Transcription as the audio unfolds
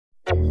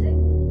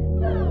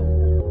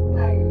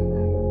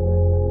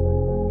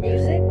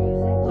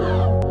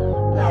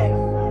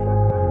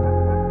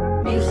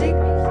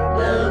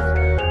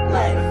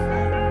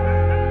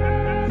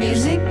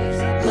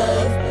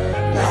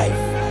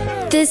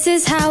This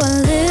is how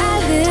I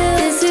live.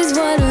 This is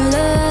what I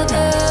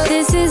love.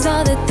 This is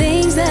all the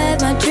things that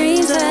my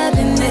dreams have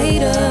been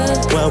made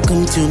of.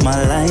 Welcome to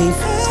my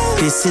life.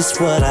 This is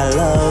what I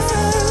love.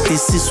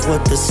 This is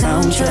what the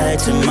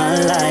soundtrack to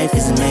my life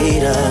is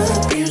made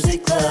of.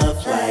 Music,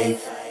 love,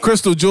 life.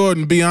 Crystal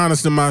Jordan, Be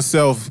Honest, and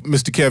myself,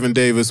 Mr. Kevin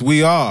Davis,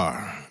 we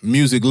are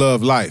Music,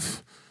 Love,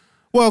 Life.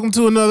 Welcome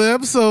to another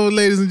episode,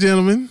 ladies and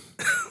gentlemen.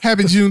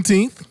 Happy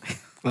Juneteenth.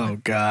 Oh,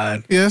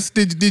 God. Yes,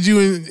 did you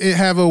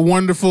have a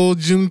wonderful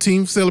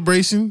Juneteenth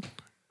celebration?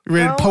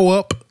 Ready to pull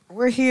up?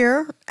 We're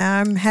here.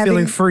 I'm having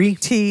Feeling free?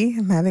 tea.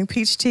 I'm having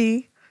peach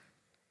tea.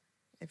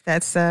 If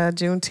that's a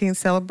Juneteenth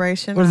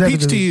celebration. What does that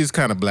Peach do? tea is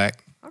kind of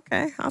black.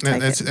 Okay, I'll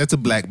take it. That's a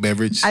black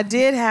beverage. I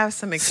did have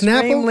some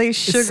extremely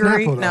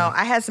sugary. Snapple, no,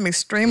 I had some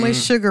extremely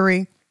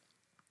sugary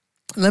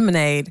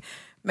lemonade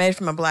made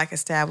from a black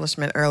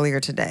establishment earlier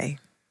today,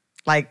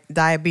 like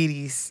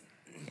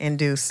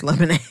diabetes-induced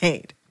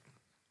lemonade.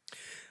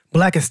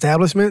 Black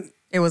establishment?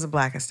 It was a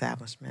black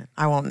establishment.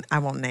 I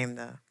won't name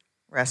the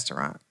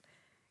restaurant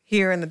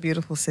here in the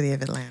beautiful city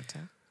of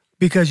Atlanta.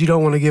 Because you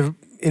don't want to give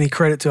any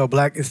credit to a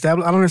black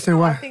establishment? I don't understand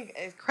why. I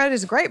think credit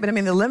is great, but I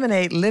mean the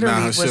lemonade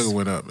literally her was. sugar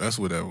went up. That's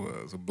what that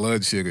was. A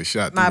blood sugar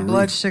shot through My the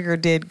blood roof. sugar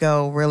did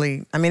go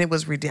really. I mean, it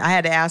was ridiculous. I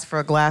had to ask for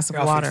a glass of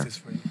I'll water. fix this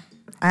for you.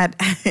 I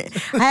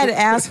had to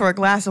ask for a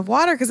glass of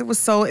water because it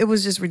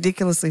was just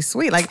ridiculously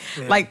sweet. Like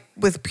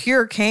with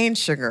pure cane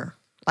sugar.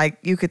 Like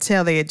you could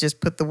tell they had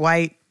just put the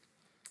white.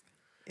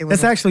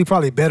 That's actually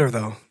probably better,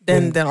 though.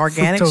 Than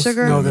organic fructose,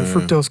 sugar? No, than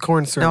fructose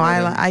corn syrup. No,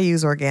 I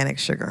use organic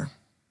sugar.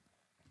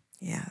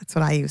 Yeah, that's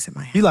what I use in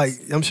my house.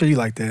 I'm sure you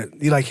like that.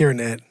 You like hearing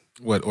that.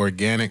 What,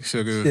 organic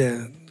sugar?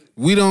 Yeah.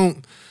 We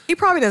don't. He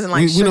probably doesn't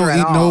like We sugar don't at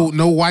eat all.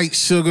 no white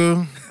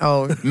sugar.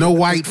 Oh, No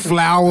white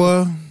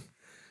flour.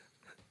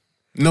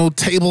 No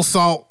table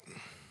salt.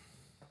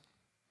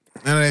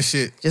 None of that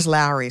shit. just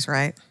Lowry's,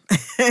 right?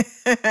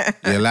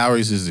 Yeah,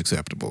 Lowry's is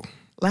acceptable.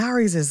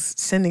 Lowry's is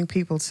sending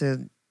people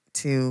to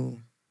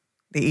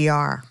the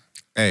ER.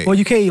 Hey, Well,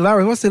 you can't eat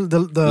Lowry's. What's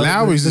the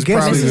Lowry's is guest?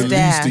 probably This the is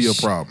least of Dash. your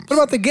problems. What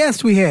about the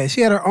guest we had?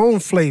 She had her own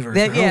flavor.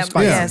 That, her own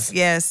spices.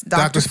 yes.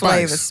 Dr. Dr. Spice.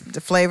 Flavors,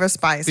 the flavor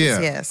spices, Yeah.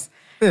 yes.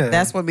 Yeah.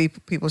 That's what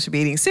people should be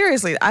eating.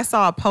 Seriously, I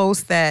saw a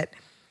post that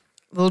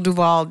Lil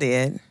Duval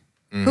did,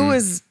 who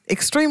is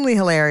extremely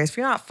hilarious. If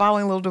you're not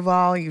following Lil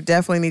Duval, you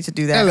definitely need to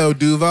do that. Hello,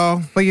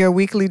 Duval. For your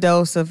daily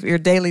dose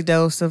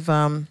of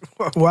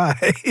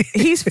Why?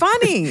 he's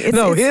funny. Him.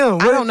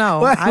 I don't know.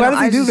 Why does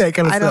he do that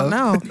kind of I stuff?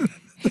 don't know.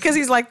 Because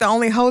he's like the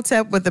only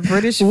hotep with the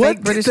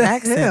fake British the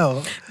accent.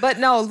 hell? But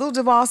no, Lil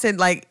Duval said,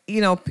 like,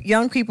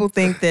 young people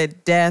think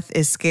that death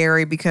is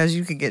scary because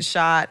you can get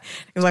shot.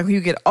 It was like when you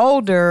get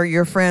older,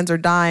 your friends are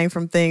dying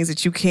from things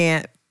that you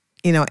can't,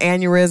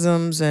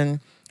 aneurysms and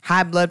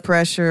high blood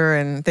pressure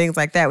and things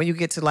like that. When you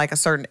get to like a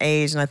certain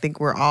age, and I think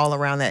we're all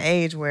around that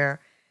age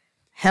where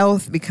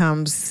health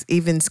becomes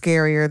even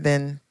scarier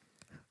than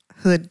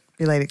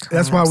hood-related crimes.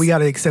 That's why we got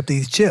to accept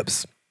these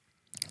chips.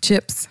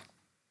 Chips.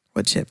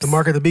 What chips? The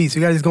mark of the beast.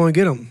 We got to just go and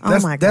get them. Oh,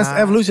 my That's God.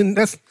 evolution.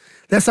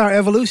 That's our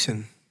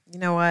evolution. You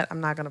know what?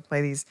 I'm not gonna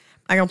play these.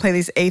 I'm not gonna play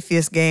these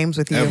atheist games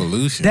with you.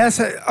 Evolution. That's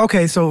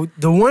okay. So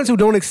the ones who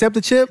don't accept the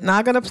chip,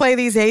 Not gonna play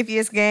these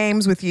atheist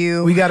games with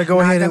you. we got to go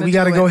Not ahead and gonna we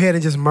got to do go it. ahead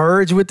and just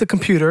merge with the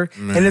computer,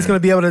 and it's going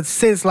to be able to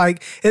sense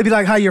like it'll be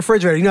like how your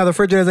refrigerator. You know, the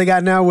refrigerators they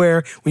got now,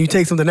 where when you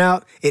take something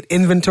out, it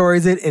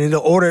inventories it and it'll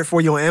order it for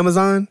you on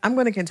Amazon. I'm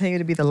gonna continue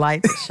to be the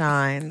light that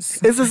shines.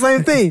 It's the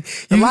same thing.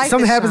 light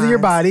Something that happens in your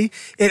shines. body,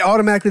 it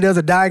automatically does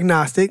a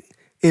diagnostic.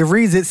 It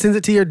reads it, sends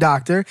it to your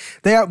doctor.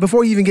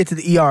 Before you even get to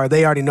the ER,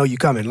 they already know you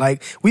coming.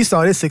 Like we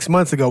saw this 6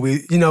 months ago. We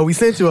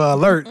sent you an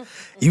alert.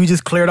 You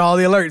just cleared all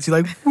the alerts.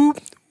 You're like whoop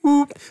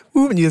whoop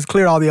whoop, and you just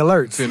cleared all the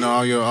alerts. Sending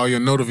all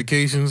your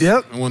notifications.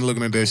 Yep. I wasn't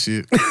looking at that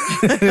shit.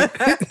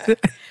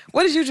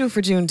 What did you do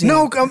for Juneteenth?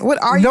 No, what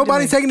are you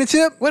nobody doing? taking the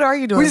chip. What are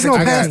you doing? We just for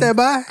gonna Juneteenth? pass that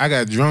by. I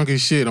got drunk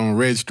as shit on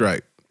Red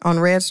Stripe. On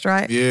Red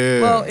Stripe.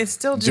 Yeah. Well, it's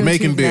still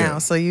Jamaican Juneteenth beer. now,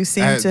 so you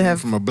seem to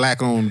have. from a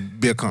black-owned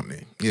beer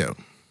company. Yeah.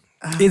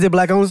 Is it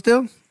black owned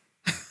still?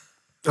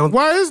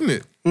 Why isn't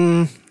it?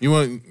 You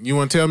want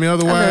to tell me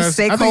otherwise?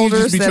 I think you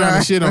just be stakeholders that trying are-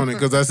 to shit on it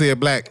because I said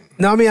black.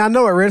 No, I mean I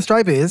know what Red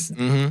Stripe is.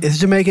 Mm-hmm. It's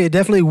Jamaican. It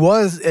definitely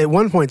was at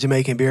one point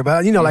Jamaican beer,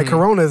 but like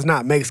Corona is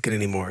not Mexican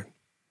anymore.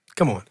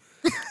 Come on.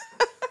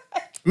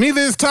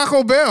 Neither is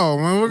Taco Bell.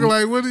 Man. We're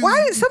like, what is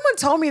Why did someone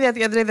told me that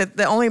the other day that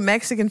the only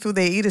Mexican food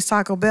they eat is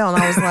Taco Bell,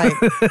 and I was like,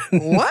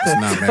 what? Not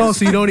Mexican. Oh,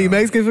 so you don't eat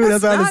Mexican food?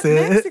 That's what I not just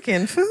said.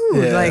 Mexican food.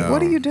 Yeah. Like,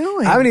 what are you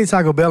doing? I haven't eaten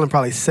Taco Bell in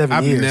probably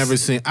 7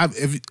 years.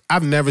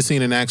 I've never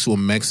seen an actual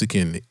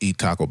Mexican eat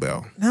Taco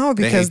Bell. No,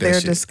 They hate because that they're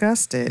shit.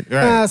 disgusted.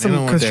 Right. They Some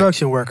don't want that.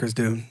 construction workers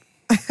do.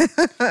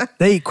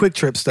 They eat Quick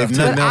Trip stuff. If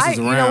too. nothing else is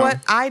You around. know what?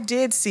 I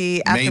did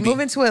see, after Maybe.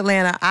 moving to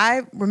Atlanta,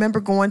 I remember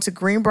going to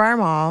Greenbrier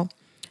Mall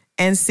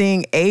and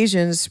seeing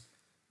Asians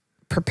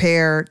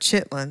prepare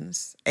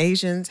chitlins.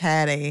 Asians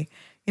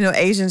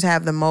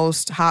have the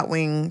most hot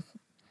wing.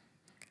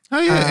 Oh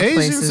yeah,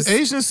 places.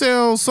 Asians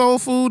sell soul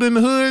food in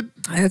the hood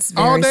That's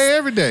all day,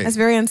 every day. That's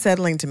very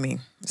unsettling to me.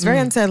 It's very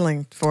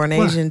unsettling for an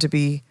Asian to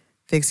be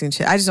fixing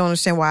shit. I just don't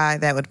understand why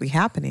that would be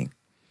happening.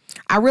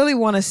 I really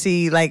want to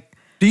see, like...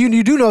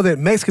 You do know that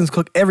Mexicans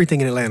cook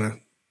everything in Atlanta.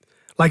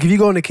 Like, if you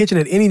go in the kitchen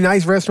at any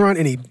nice restaurant,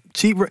 the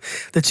cheap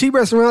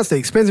restaurants, the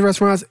expensive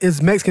restaurants,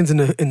 is Mexicans in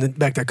the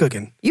back there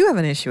cooking. You have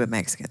an issue with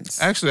Mexicans.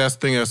 Actually, I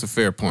think that's a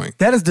fair point.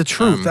 That is the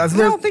truth. I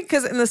don't think,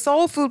 because in the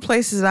soul food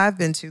places I've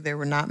been to, there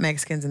were not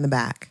Mexicans in the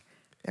back.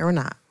 There were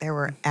not. There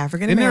were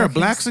African Americans. Isn't there a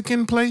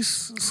Blaxican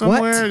place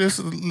somewhere?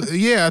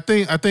 Yeah,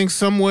 I think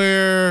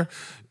somewhere.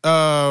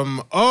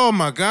 Oh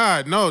my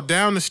God, no!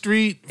 Down the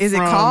street. Is it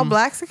called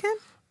Blaxican?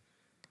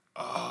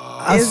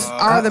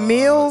 Are the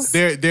meals?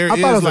 There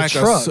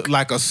is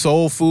like a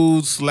soul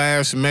food /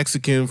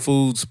 Mexican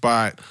food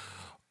spot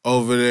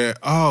over there.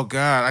 Oh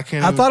God, I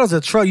can't. I thought it was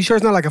a truck. You sure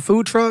it's not like a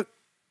food truck?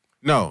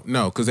 No,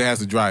 because it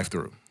has a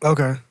drive-through.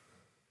 Okay.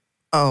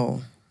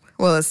 Oh.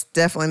 Well, it's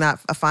definitely not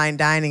a fine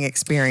dining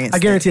experience. I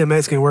guarantee a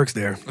Mexican works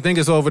there. I think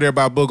it's over there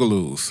by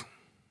Boogaloo's.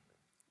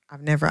 I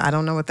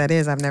don't know what that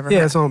is. I've never heard.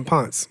 Yeah, it's on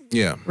Ponce.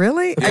 Yeah.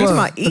 Really?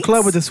 The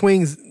club with the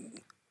swings.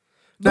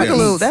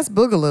 Boogaloo. That's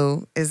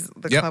Boogaloo is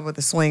the club with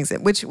the swings,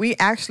 which we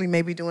actually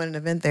may be doing an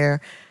event there.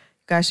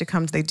 You guys should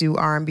come. They do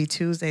R&B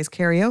Tuesdays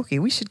karaoke.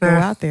 We should go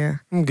out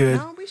there. I'm good.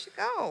 No, we should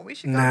go. We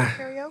should go to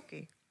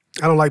karaoke.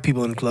 I don't like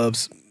people in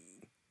clubs.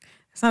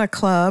 It's not a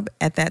club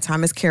at that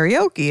time. It's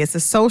karaoke. It's a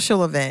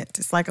social event.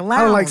 It's like a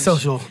lounge. I don't like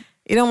social.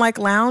 You don't like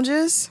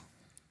lounges?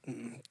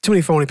 Too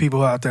many phony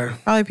people out there.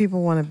 Probably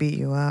people want to beat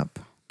you up.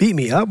 Beat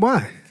me up?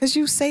 Why? Because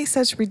you say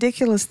such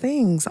ridiculous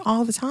things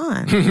all the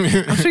time.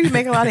 I'm sure you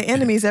make a lot of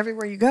enemies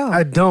everywhere you go.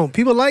 I don't.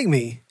 People like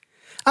me.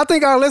 I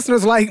think our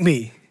listeners like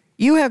me.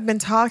 You have been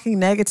talking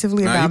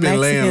negatively about you've been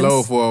Mexicans. laying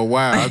low for a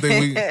while. I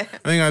think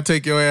I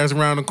take your ass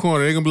around the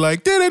corner. They're gonna be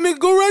like, "There, that nigga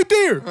go right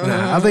there."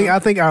 Nah, I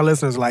think our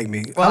listeners like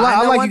me. Well,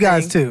 I like you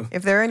guys thing. too.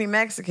 If there are any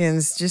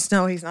Mexicans, just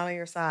know he's not on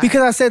your side.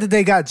 Because I said that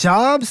they got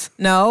jobs.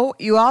 No,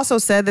 you also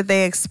said that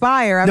they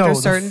expire after a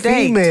certain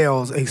date.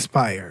 Females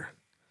expire.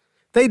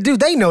 They do.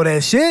 They know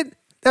that shit.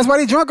 That's why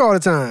they drunk all the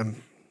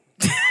time.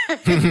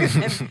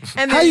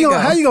 and how you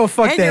gonna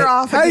fuck and that? You're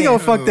off how again. you gonna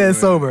fuck that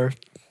sober?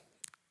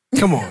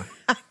 Come on.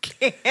 I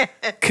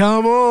can't.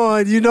 Come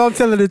on. You know I'm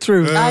telling the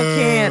truth. I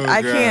can't.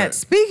 I can't.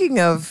 Speaking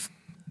of.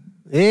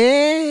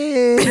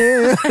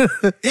 Yeah.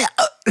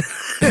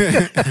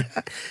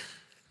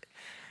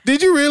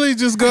 Did you really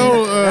just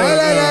go?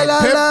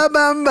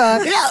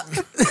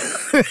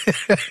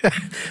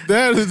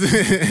 That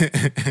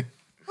is.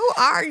 Who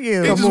are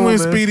you? It just went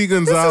Speedy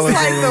Gonzalez.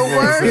 This is like the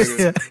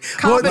worst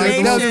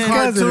combination. That was his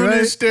cousin,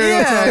 right?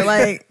 Stereotype. Yeah,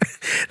 like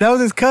that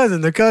was his cousin.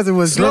 The cousin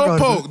was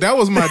Slowpoke. That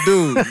was my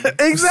dude.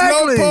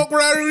 Exactly. Slowpoke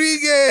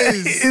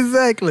Rodriguez.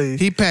 Exactly.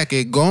 He pack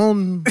it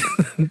gone.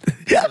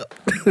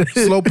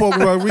 Slowpoke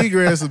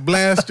Rodriguez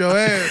blast your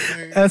ass.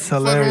 Nigga. That's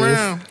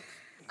hilarious.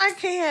 I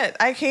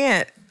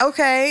can't.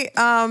 Okay.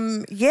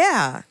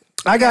 Yeah.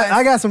 I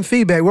got some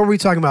feedback. What were we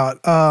talking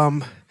about?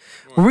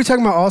 Were we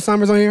talking about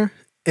Alzheimer's on here?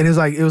 And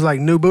it was like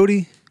new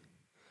booty,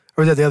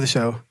 or was that the other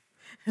show?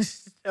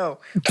 No,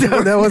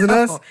 that wasn't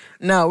us.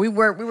 No, we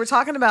were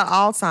talking about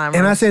Alzheimer's.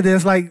 And I said that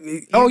it's like,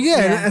 oh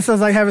yeah, it sounds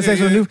like having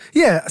sex with a new.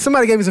 Yeah,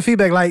 somebody gave me some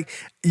feedback like,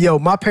 yo,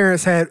 my dad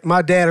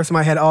or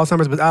somebody had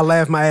Alzheimer's, but I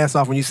laughed my ass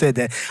off when you said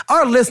that.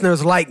 Our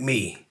listeners like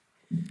me.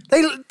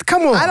 They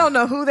come on. I don't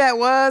know who that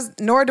was,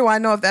 nor do I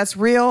know if that's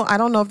real. I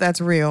don't know if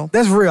that's real.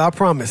 That's real. I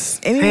promise.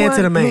 Hand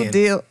to the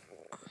man.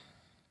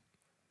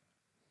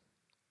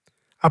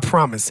 I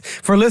promise.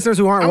 For listeners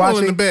who aren't watching. I'm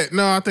willing to bet.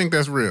 No, I think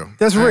that's real.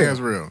 That's real. That's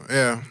real.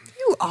 Yeah.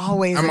 You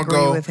always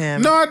agree with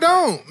him. No, I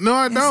don't.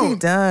 Yes, he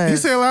does. He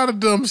say a lot of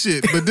dumb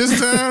shit, but this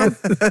time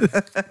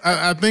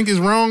I think he's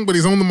wrong, but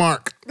he's on the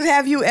mark.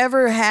 Have you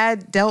ever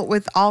dealt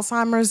with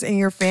Alzheimer's in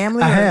your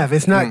family? I have.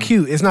 It's not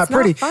cute. It's not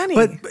pretty. Not funny.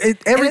 But and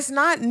it's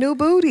not new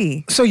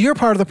booty. So you're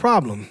part of the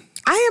problem.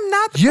 I am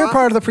not. You're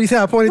part of the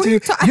pre-sale. I pointed to you.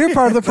 You're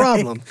part of the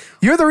problem.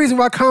 You're the reason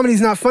why comedy's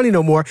not funny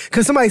no more.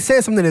 Because somebody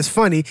says something that's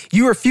funny,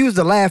 you refuse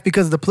to laugh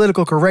because of the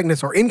political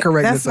correctness or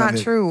incorrectness of it. That's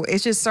not true.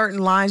 It's just certain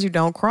lines you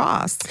don't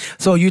cross.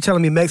 So you're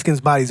telling me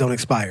Mexicans' bodies don't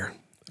expire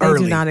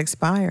early? They do not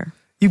expire.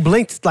 You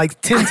blinked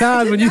like 10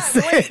 times when you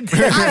said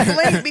that. I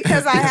blink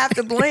because I have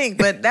to blink,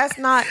 but that's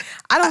not,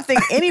 I don't think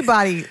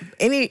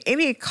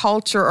any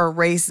culture or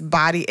race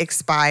body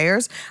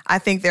expires. I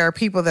think there are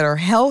people that are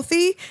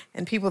healthy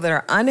and people that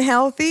are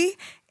unhealthy,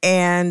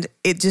 and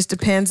it just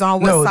depends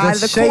on what side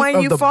of the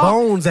coin you fall.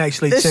 The bones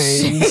actually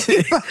change.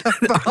 Shape of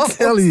the bones I'm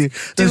telling you.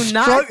 do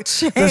not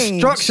change. The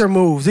structure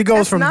moves. It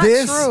goes from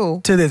this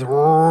to this.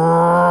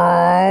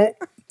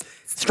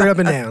 Straight up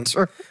and down.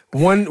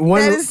 One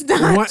is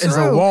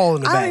a wall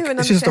in the back. I don't even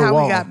understand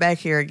how we got back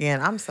here again.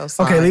 I'm so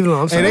sorry. Okay, leave it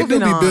alone. And they do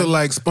be built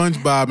like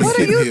SpongeBob and What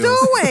are you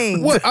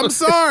doing? What? I'm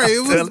sorry.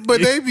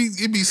 But it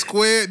be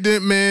squared.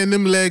 Man,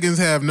 them leggings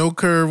have no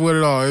curve with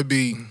it all. It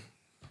be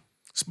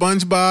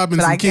SpongeBob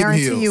and some kitten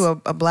heels. But I guarantee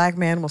you a black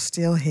man will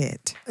still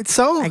hit.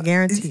 So I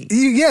guarantee.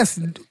 Yes.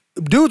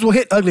 Dudes will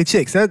hit ugly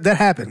chicks. That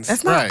happens.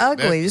 That's not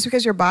ugly. Just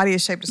because your body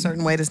is shaped a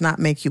certain way does not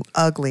make you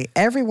ugly.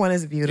 Everyone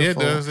is beautiful.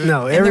 It does.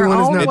 No, everyone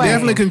is not. It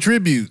definitely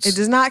contributes. It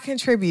does not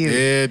contribute.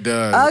 It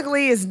does.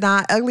 Ugly is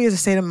a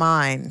state of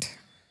mind.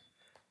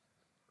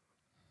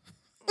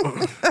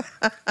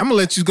 I'm gonna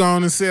let you go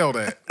on and sell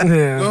that.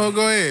 Yeah.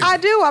 Go ahead. I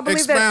do. I believe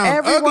Expound. that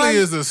everyone. Ugly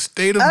is a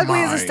state of mind.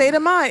 Ugly is a state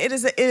of mind. It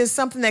is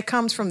something that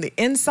comes from the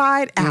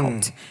inside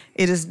out.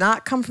 It does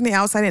not come from the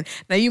outside in.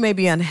 Now, you may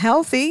be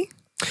unhealthy.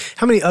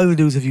 How many ugly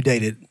dudes have you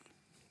dated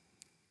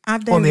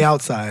I've dated on the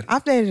outside?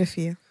 I've dated a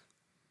few.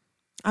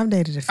 I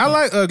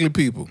like ugly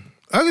people.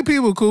 Ugly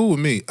people are cool with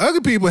me.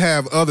 Ugly people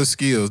have other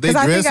skills. They 'Cause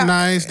I dress think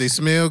nice. They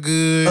smell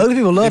good. Ugly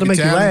people love they to be make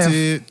you laugh.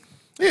 talented.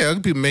 Yeah,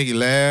 ugly people make you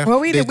laugh. Well,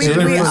 we They're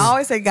generous.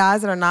 always say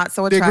guys that are not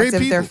so They're great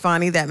attractive, they're people.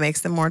 funny, that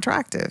makes them more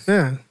attractive.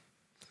 Yeah.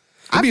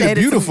 They be the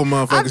beautiful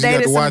motherfuckers I've you got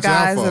dated to some watch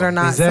out guys for. that are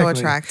not Exactly. so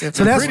attractive.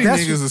 So that's- Pretty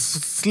niggas will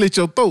slit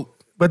your throat.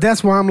 But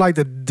that's why I'm like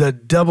the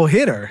double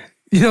hitter.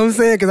 You know what I'm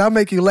saying? Because I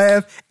make you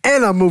laugh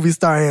and I'm movie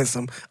star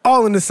handsome.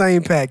 All in the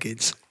same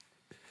package.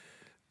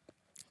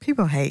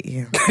 People hate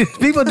you.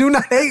 People do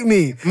not hate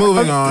me.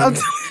 Moving on.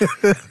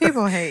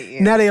 People hate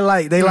you. Now they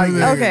like me.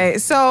 Okay,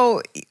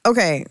 so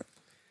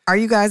are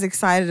you guys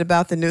excited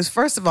about the news?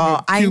 First of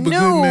all, I Cuba knew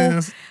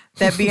Goodness.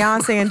 that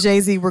Beyonce and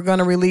Jay Z were going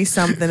to release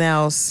something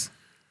else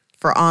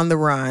for On the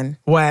Run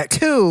Whack.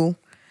 2,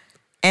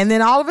 and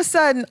then all of a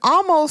sudden,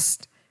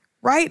 almost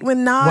right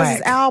when Nas'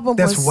 Whack. album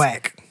That's was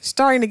whack.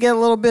 starting to get a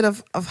little bit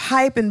of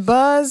hype and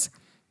buzz,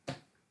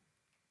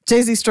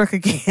 Jay Z struck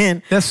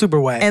again, That's super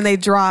whack. and they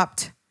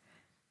dropped.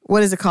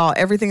 What is it called?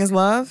 Everything is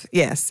Love?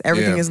 Yes,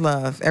 Everything Yeah. is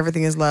Love.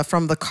 Everything is Love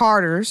from the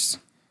Carters,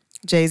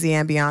 Jay Z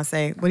and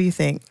Beyonce. What do you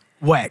think?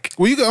 Whack.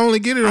 Well, you can only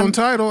get it on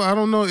Tidal. I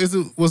don't know.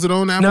 Was it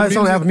on Apple No, Music? it's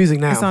on Apple Music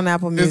now. It's on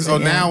Apple Music. Oh,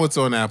 now it's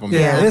on Apple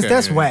Music. Yeah, Okay,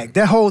 that's yeah. whack.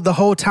 The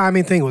whole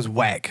timing thing was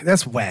whack.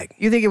 That's whack.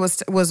 You think it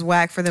was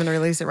whack for them to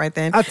release it right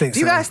then? I think Do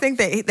you so. guys think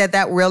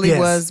that really Yes.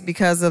 was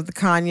because of the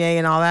Kanye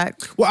and all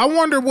that? Well, I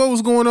wonder what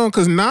was going on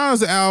because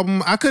Nas'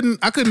 album, I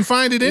couldn't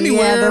find it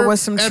anywhere. Yeah, there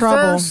was some at trouble.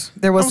 first.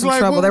 There was I some like,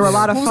 trouble. what There were a was-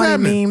 lot of what was funny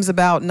happening? memes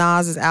about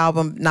Nas's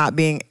album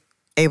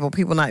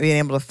people not being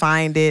able to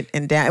find it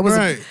and down. It was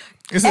Right.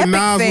 Is it epic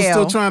Nas was fail.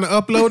 still trying to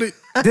upload it?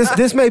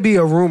 This may be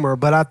a rumor,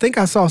 but I think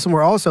I saw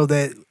somewhere also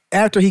that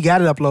after he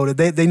got it uploaded,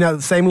 they know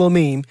the same little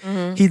meme.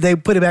 Mm-hmm. They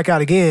put it back out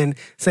again,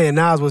 saying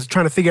Nas was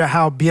trying to figure out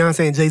how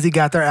Beyonce and Jay Z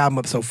got their album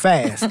up so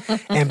fast,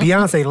 and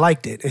Beyonce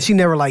liked it, and she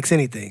never likes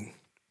anything.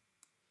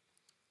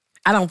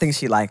 I don't think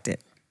she liked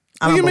it.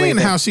 I What don't do you mean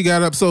believe it. how she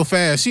got up so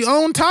fast? She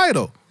owned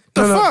Tidal.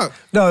 The no, fuck?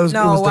 No, it was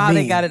No, the wow, they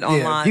meme. got it Yeah.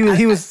 online.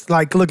 He was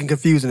like looking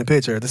confused in the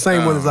picture. The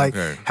same one is like,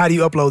 okay. how do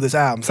you upload this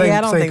album? Same, Yeah,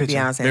 I don't same think picture.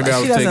 Beyonce. Maybe I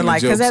was she taking doesn't the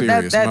like joke because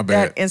serious. My that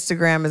bad.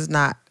 Instagram is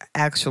not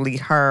actually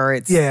her.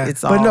 It's Yeah,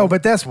 It's but all. no,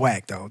 but that's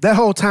whack though. That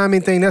whole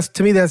timing thing.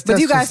 To me. That's do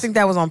you guys just- think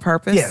that was on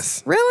purpose?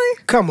 Yes. Really?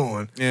 Come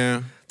on, Yeah.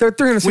 they're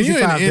When you're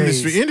 365 in the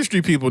days.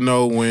 industry people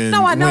know when.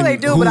 No, I know when they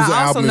do, but whose I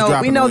also album is know we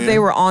dropping know when. they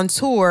were on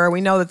tour. We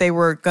know that they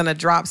were going to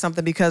drop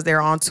something because they were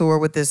on tour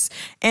with this,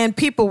 and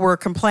people were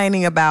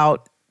complaining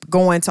about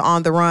going to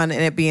On the Run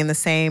and it being the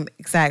same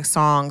exact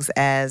songs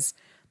as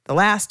the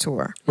last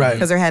tour, Right.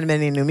 Because there hadn't been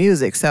any new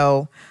music.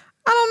 So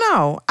I don't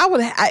know.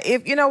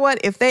 If you know what,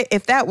 if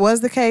that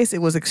was the case,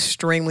 it was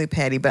extremely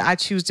petty. But I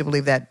choose to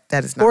believe that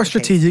is not or the case.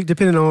 strategic,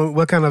 depending on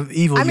what kind of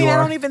evil I mean, you I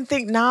are. don't even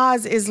think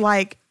Nas is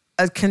like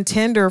a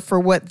contender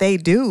for what they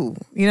do.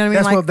 You know what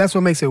I mean? That's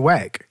what makes it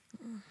whack.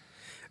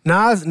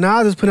 Nas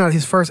is putting out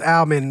his first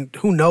album in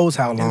who knows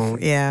how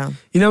long. Yeah.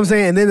 You know what I'm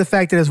saying? And then the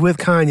fact that it's with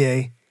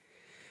Kanye.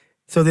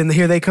 So then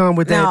here they come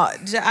with Now,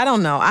 that. I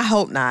don't know. I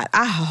hope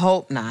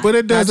not. But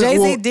it doesn't- Jay Z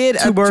well, did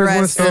two birds, one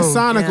address. stone. And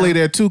sonically, Yeah.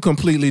 they're two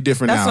completely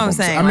different That's what I'm albums.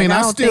 saying. I mean, Like, I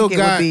I don't still think it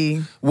would got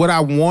be- what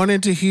I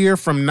wanted to hear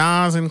from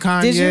Nas and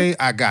Did you? Kanye.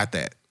 I got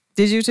that.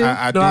 Did you too?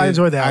 I No, I did.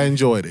 enjoyed that I one.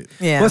 enjoyed it.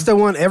 yeah. What's the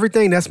one?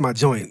 Everything? That's my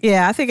joint.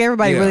 Yeah, I think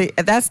everybody Yeah. really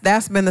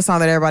that's been the song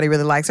that everybody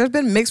really likes. There's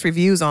been mixed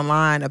reviews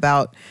online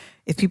about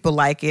if people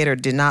like it or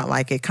did not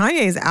like it.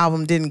 Kanye's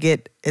album didn't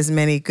get as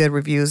many good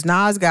reviews.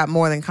 Nas got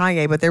more than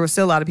Kanye, but there were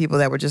still a lot of people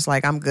that were just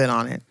like, I'm good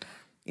on it.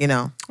 You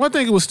know? Well, I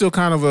think it was still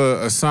kind of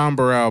a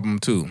somber album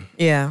too.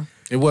 Yeah.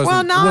 It wasn't. Well,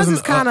 it Nas wasn't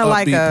is kinda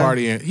like upbeat a-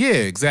 party. Yeah,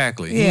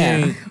 exactly. Yeah.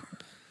 He ain't,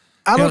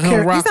 I don't He'll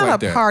care. rock He's not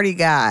like a that. party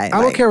guy.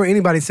 I don't care what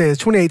anybody says.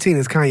 2018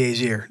 is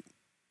Kanye's year.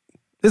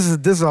 This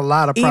is a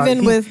lot of projects.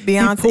 Even with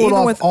Beyonce, he pulled even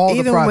off with all the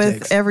even projects.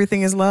 with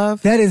Everything Is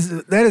Love. That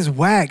is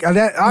whack.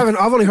 I've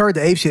only heard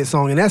the Ape Shit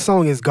song, and that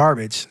song is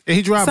garbage.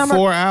 he dropped Summer-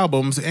 4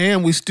 albums,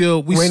 and we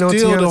still Waiting on don't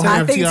Tiana Taylor. I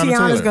have think Tiana Tiana's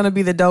Taylor. going to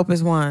be the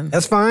dopest one.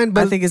 That's fine.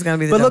 But I think it's gonna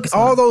be the But look, dopest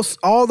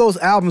one. all those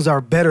albums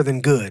are better than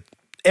good.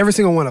 Every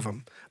single one of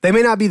them. They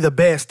may not be the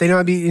best. They may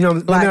not be they may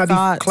Black not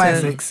Thought be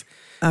classics.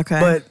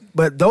 Okay.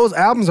 But those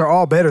albums are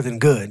all better than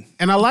good.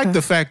 And I like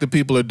the fact that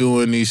people are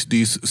doing these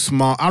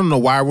small. I don't know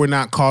why we're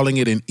not calling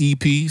it an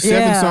EP. 7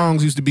 Yeah.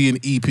 songs used to be an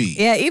E EP.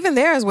 Yeah, even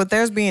with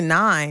theirs being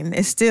 9,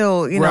 it's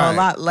still, a Right.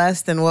 lot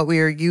less than what we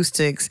are used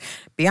to.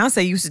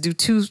 Beyonce used to do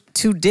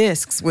two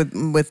discs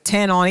with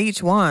 10 on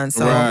each one.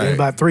 So Right.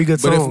 About 3 good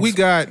But songs.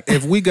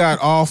 if we got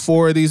all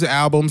 4 of these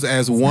albums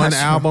as one not true.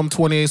 album,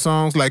 28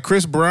 songs, like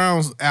Chris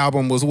Brown's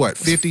album was what,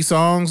 50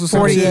 songs or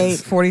something? 48,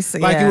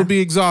 46. Like yeah. it would be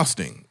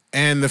exhausting.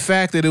 And the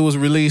fact that it was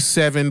released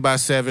 7 by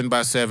 7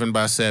 by 7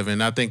 by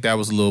 7, I think that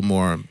was a little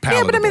more Yeah,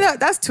 palatable. but I mean,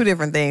 that's two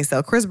different things,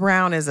 though. Chris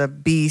Brown is a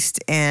beast,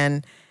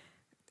 and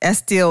that's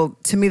still,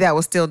 to me, that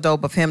was still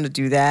dope of him to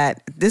do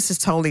that. This is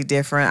totally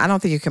different. I don't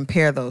think you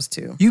compare those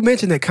two. You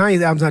mentioned that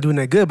Kanye's album's not doing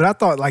that good, but I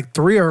thought like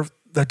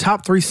the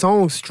top 3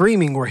 songs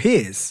streaming were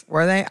his.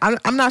 Were they?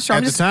 I'm not sure.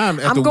 At the time,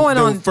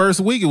 the first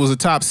week, it was a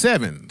top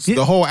 7.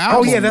 The whole album.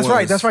 Oh yeah, that's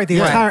right. That's right. The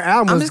entire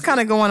album. I'm just kind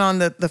of going on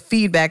the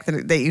feedback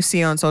that you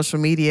see on social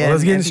media. Well,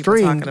 it's getting and people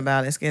streamed. talking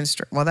about it. It's getting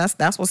streamed. Well,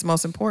 that's what's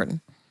most important.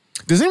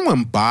 Does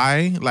anyone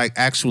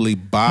actually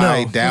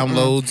buy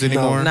downloads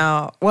anymore?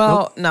 No.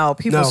 Well, no.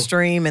 People No.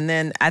 stream, and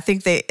then I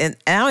think and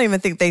I don't even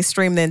think they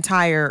stream the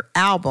entire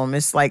album.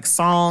 It's like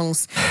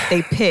songs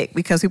they pick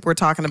because people were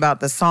talking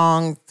about the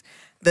song.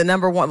 The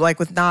number one, like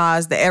with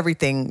Nas, the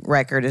Everything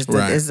record is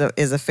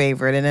a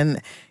favorite, and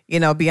then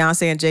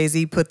Beyonce and Jay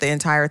Z put the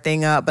entire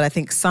thing up. But I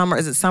think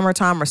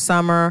Summertime or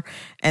Summer,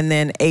 and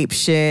then Ape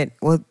Shit.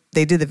 Well,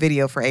 they did the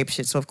video for Ape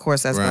Shit, so of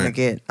course that's going to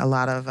get a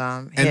lot of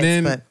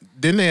hits.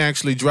 Then they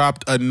actually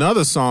dropped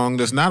another song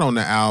that's not on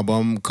the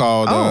album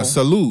called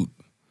Salute.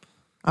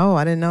 Oh,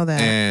 I didn't know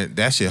that. And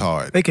that shit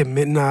hard. They didn't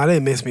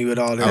miss me with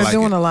all that. They're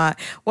doing a lot.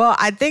 Well,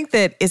 I think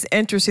that it's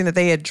interesting that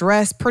they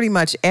address pretty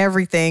much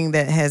everything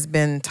that has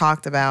been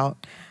talked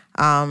about.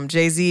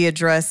 Jay Z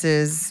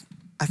addresses,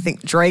 I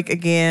think, Drake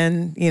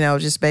again.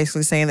 Just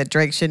basically saying that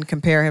Drake shouldn't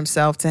compare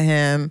himself to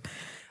him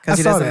because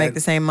he doesn't make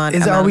the same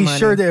money. Are we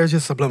sure they're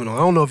just subliminal? I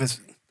don't know if it's.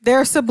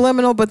 They're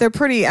subliminal, but they're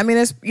pretty. I mean,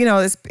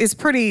 it's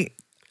pretty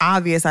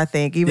obvious. I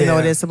think, even though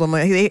it is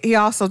subliminal, he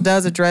also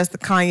does address the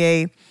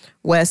Kanye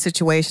West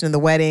situation in the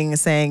wedding,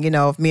 saying,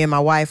 if me and my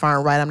wife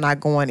aren't right, I'm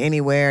not going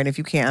anywhere. And if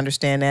you can't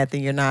understand that,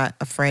 then you're not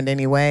a friend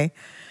anyway.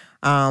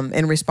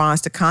 In response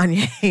to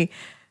Kanye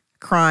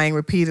crying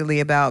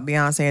repeatedly about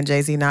Beyonce and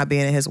Jay Z not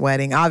being at his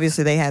wedding.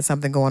 Obviously, they had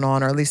something going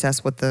on, or at least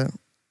that's what the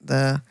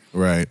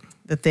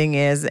thing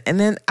is. And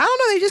then, I don't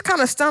know, they just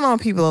kind of stun on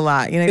people a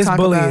lot. It's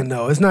bullying,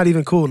 though. It's not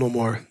even cool no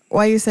more.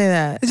 Why you say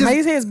that? How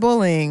you say it's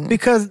bullying?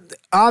 Because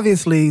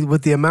obviously,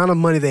 with the amount of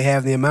money they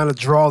have, the amount of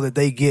draw that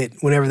they get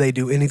whenever they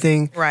do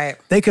anything, right?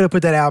 They could have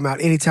put that album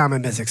out anytime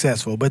and been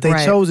successful. But they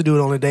chose to do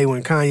it on the day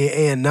when Kanye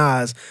and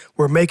Nas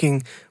were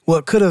making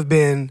what could have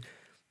been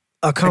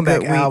a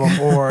comeback album.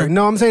 Or,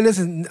 no, I'm saying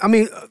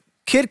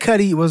Kid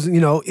Cudi was,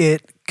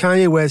 it.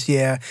 Kanye West,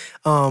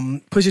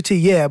 Pusha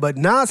T, but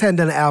Nas hadn't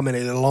done an album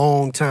in a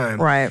long time.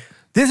 Right.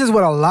 This is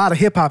what a lot of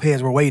hip-hop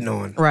heads were waiting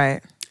on.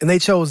 Right. And they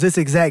chose this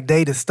exact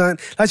day to stunt.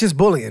 That's just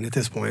bullying at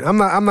this point. I'm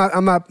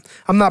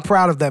not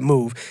proud of that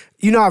move.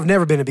 I've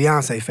never been a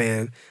Beyonce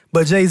fan,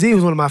 but Jay Z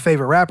was one of my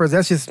favorite rappers.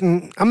 That's just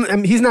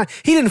he's not.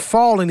 He didn't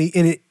fall in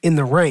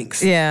the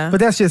ranks. Yeah, but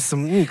that's just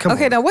some. Come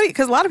on. Now wait,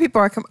 because a lot of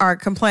people are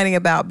complaining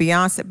about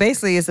Beyonce.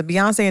 Basically, it's a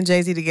Beyonce and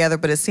Jay Z together,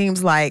 but it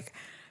seems like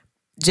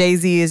Jay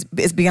Z is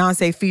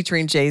Beyonce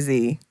featuring Jay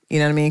Z. You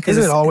know what I mean? Is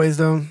it always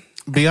though?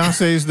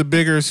 Beyonce is the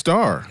bigger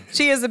star.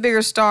 She is the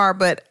bigger star,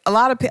 but a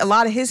lot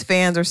of his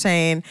fans are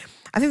saying.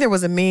 I think there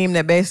was a meme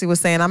that basically was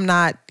saying, "I'm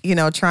not,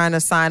 trying to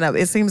sign up."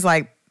 It seems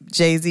like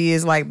Jay Z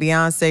is like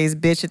Beyonce's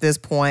bitch at this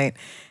point,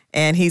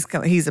 and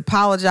he's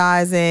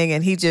apologizing,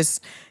 and he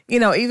just,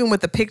 even with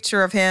the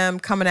picture of him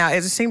coming out,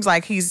 it just seems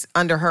like he's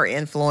under her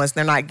influence.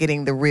 They're not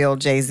getting the real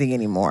Jay Z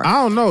anymore. I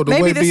don't know. The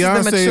way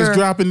Beyonce is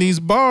dropping these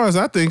bars,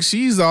 I think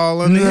she's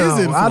all under his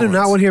influence. I do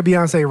not want to hear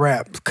Beyonce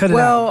rap. Cut it out.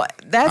 Well,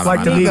 that's like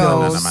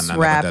Migos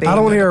rapping. I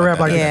don't want to hear her rap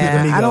like the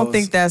Migos. I don't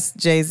think that's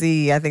Jay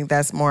Z. I think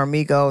that's more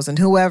Migos and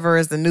whoever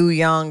is the new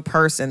young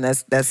person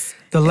that's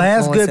the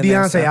last good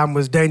Beyonce album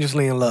was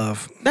Dangerously in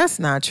Love. That's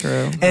not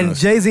true. And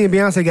Jay Z and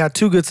Beyonce got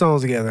 2 good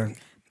songs together.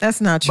 That's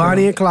not true.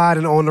 Bonnie and Clyde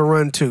and On the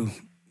Run 2.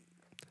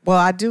 Well,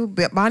 I do.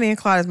 Bonnie and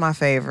Clyde is my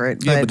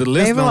favorite. But the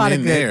list don't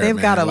end there. They've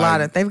got a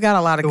lot of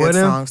good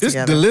songs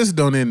together. The list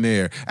don't end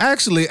there.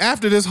 Actually,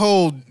 after this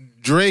whole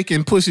Drake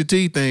and Pusha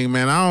T thing,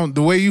 man,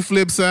 the way you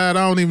flip side,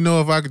 I don't even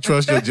know if I could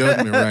trust your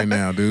judgment right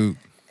now, dude.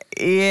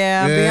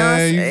 Yeah,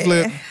 Beyonce. You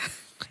flip.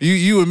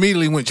 You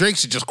immediately went, Drake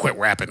should just quit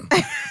rapping.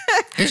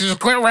 He should just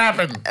quit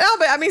rapping. No,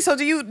 but so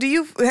do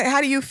you? How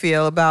do you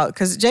feel about?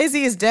 Because Jay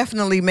Z is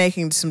definitely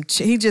making some.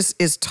 He just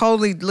is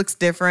totally looks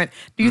different.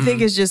 Do you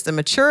think it's just a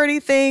maturity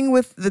thing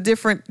with the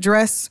different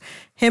dress,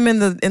 him in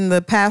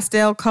the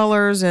pastel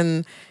colors,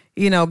 and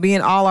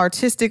being all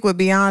artistic with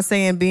Beyonce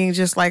and being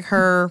just like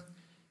her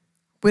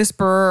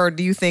whisperer? Or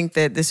do you think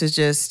that this is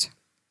just?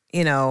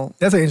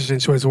 That's an interesting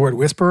choice of word,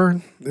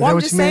 whisperer. I'm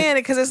just saying it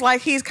because it's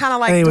like he's kind of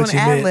like doing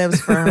ad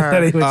libs for her.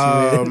 That ain't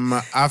what you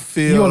meant. I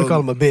feel you want to call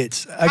him a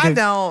bitch.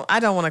 I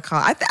don't want to call.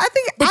 I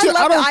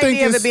love the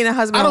idea of it being a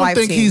husband and wife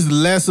team. I don't think he's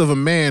less of a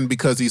man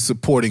because he's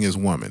supporting his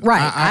woman.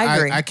 Right, I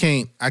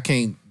agree. I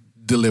can't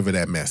deliver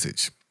that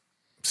message.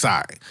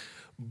 Sorry,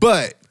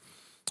 but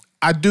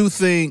I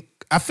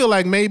feel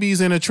like maybe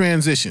he's in a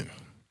transition.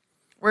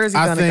 Where is he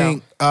going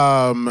to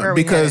go?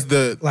 Because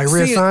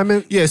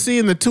reassignment.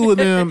 Seeing the two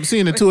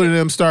of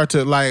them start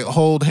to like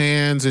hold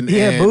hands and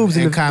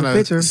kind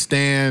of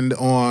stand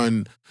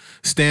on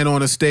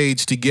a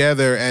stage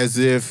together as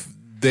if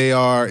they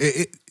are.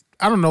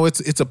 I don't know.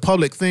 It's a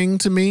public thing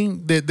to me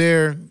that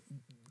they're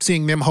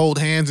seeing them hold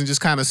hands and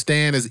just kind of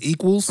stand as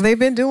equals. They've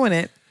been doing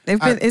it.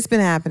 It's been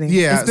happening.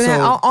 Yeah, it's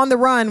been On the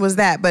Run was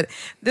that, but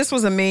this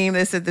was a meme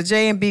that said the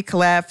J&B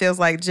collab feels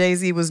like Jay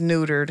Z was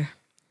neutered,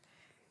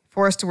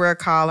 forced to wear a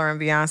collar,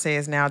 and Beyonce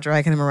is now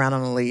dragging him around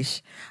on a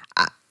leash.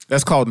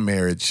 That's called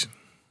marriage.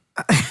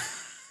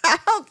 I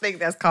don't think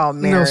that's called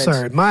marriage. No,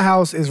 sir. My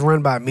house is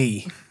run by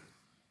me.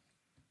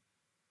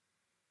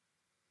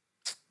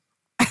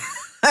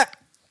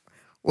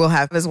 We'll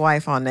have his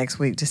wife on next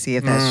week to see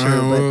if that's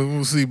true. But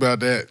we'll see about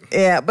that.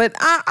 Yeah, but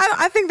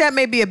I think that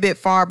may be a bit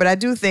far, but I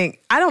do think,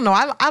 I don't know,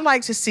 I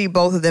like to see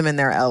both of them in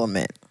their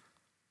element.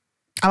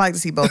 I like to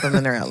see both of them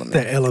in their element.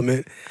 That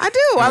element. I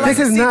do. I like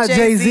this is not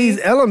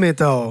Jay-Z's element,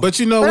 though. But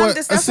you know what?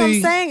 That's what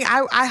I'm saying.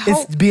 I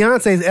hope. It's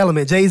Beyonce's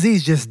element.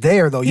 Jay-Z's just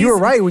there, though. You were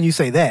right when you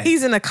say that. He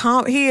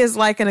is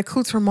like an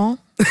accoutrement.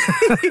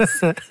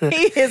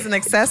 He is an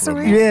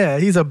accessory. Yeah,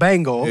 he's a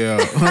bangle. Yeah.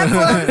 That's what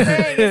I'm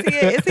saying.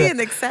 Is he an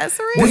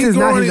accessory? This is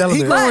not his element.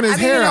 He's growing his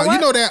hair out. You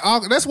know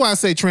that's why I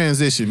say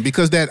transition,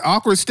 because that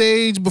awkward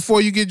stage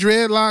before you get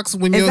dreadlocks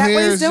when your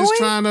hair is just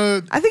trying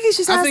to. I think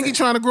he's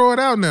trying to grow it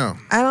out now.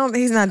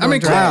 He's not doing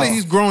clearly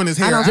he's growing his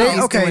hair out.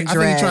 I think he's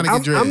trying to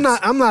get dreads.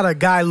 I'm not a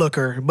guy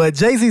looker, but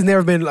Jay-Z's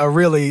never been a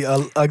really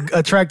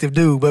attractive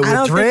dude. But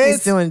with dreads, think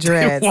he's doing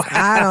dreads. Wow.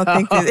 I don't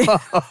think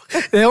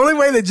that. The only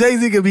way that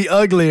Jay-Z could be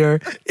uglier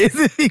is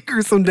if he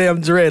grew some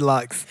damn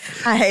dreadlocks.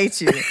 I hate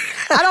you.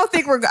 I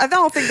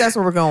don't think that's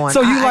where we're going.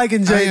 So you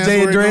liking Jay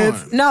and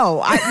dreads?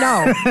 No, I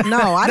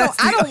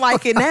don't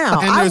like it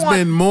now. And there's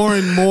been more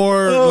and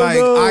more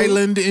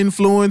island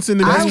influence in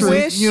the industry. I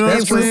wish, you know what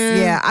I'm saying?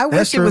 Yeah, I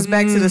wish it was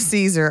back to the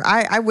Caesar.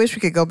 I wish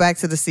we could go back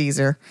to the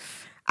Caesar.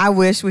 I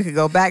wish we could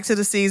go back to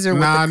the Caesar.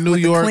 New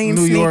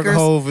York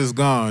Hove is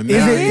gone.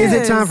 Is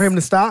it time for him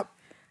to stop?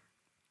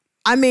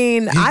 I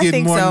mean, I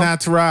think so. More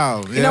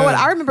natural. You know what?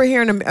 I remember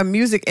hearing a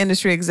music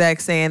industry exec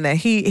saying that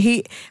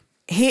he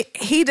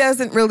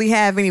doesn't really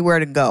have anywhere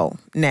to go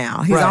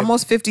now. He's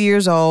almost 50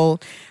 years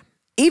old.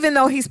 Even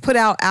though he's put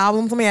out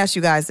albums, let me ask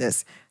you guys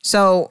this.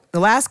 So the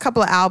last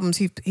couple of albums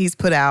he's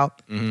put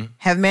out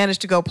have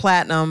managed to go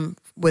platinum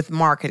with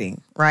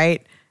marketing,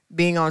 right?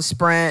 Being on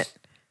Sprint,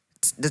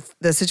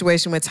 the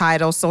situation with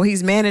Tidal. So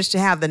he's managed to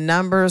have the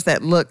numbers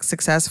that look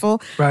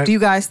successful. Right. Do you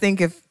guys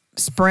think if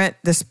Sprint,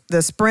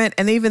 the Sprint,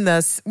 and even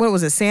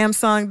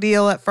Samsung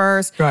deal at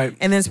first, right,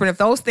 and then Sprint, if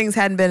those things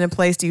hadn't been in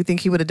place, do you think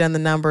he would have done the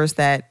numbers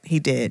that he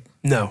did?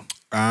 No.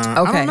 I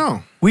don't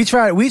know. We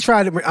tried.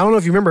 I don't know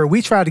if you remember.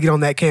 We tried to get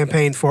on that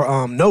campaign for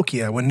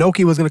Nokia when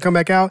Nokia was going to come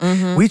back out.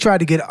 We tried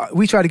to get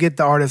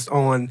the artists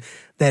on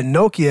that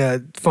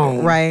Nokia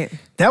phone. Right.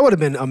 That would have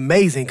been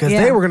amazing because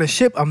they were going to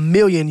ship 1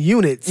 million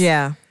units.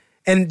 Yeah.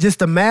 And just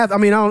the math, I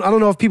mean, I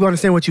don't know if people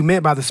understand what you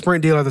meant by the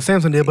Sprint deal or the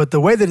Samsung deal, but the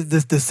way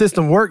that the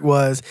system worked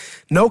was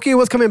Nokia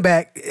was coming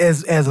back with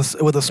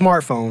a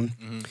smartphone.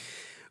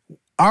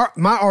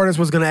 My artist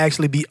was going to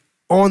actually be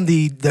on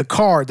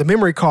the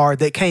memory card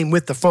that came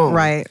with the phone.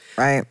 Right.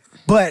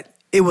 But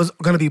it was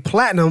going to be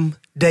platinum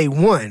day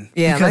one.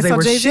 Yeah, because they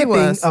were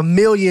shipping 1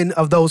 million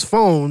of those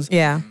phones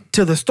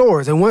to the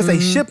stores. And once they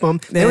ship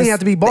them, they don't have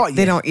to be bought yet.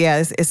 They don't,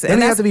 they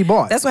don't have to be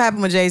bought. That's what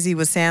happened with Jay Z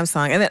with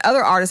Samsung. And then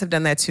other artists have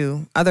done that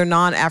too. Other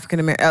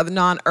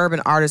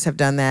non-urban artists have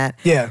done that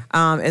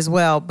as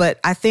well.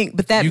 But I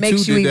think, that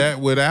makes you... did that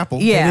with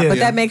Apple. Yeah,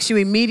 that makes you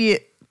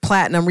immediate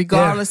platinum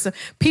regardless of...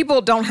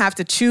 People don't have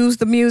to choose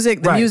the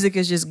music. The music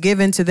is just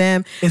given to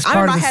them. It's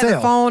part of the I had sale.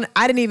 the phone.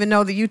 I didn't even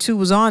know that YouTube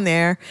was on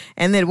there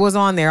and that it was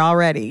on there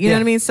already. You know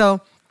what I mean?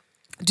 So...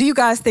 Do you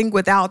guys think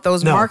without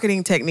those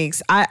marketing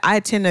techniques, I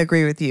tend to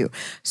agree with you.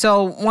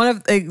 So one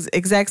of the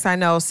execs I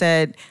know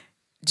said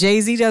Jay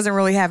Z doesn't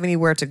really have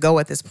anywhere to go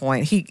at this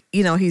point.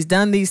 He's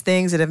done these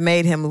things that have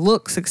made him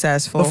look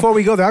successful. Before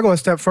we go there, I'll go a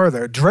step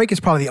further. Drake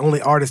is probably the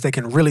only artist that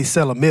can really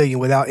sell 1 million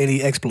without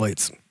any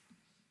exploits.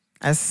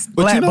 That's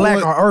black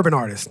or urban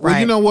artists. Well,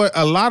 you know what?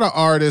 A lot of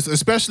artists,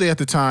 especially at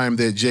the time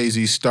that Jay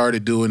Z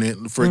started doing it,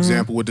 for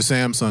example, with the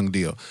Samsung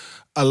deal,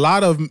 a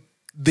lot of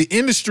the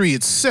industry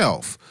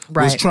itself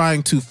was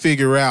trying to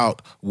figure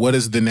out what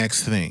is the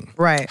next thing.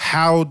 Right.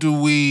 How do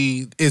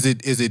we, is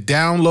it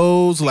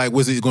downloads? Like,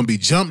 was it going to be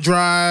jump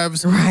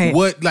drives? Right.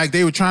 What, like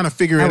they were trying to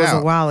figure it out. That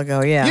was a while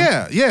ago,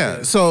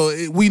 Yeah. So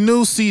we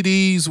knew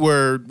CDs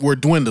were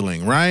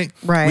dwindling, right?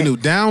 Right. We knew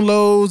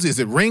downloads. Is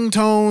it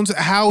ringtones?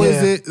 How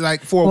is it?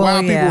 Like for a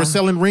while, people were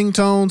selling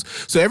ringtones.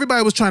 So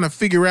everybody was trying to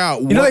figure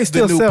out what they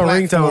still the new sell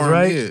platform ringtones,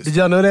 right? is. Did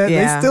y'all know that?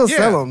 Yeah. They still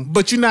sell them.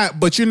 But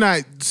you're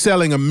not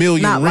selling 1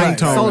 million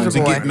ringtones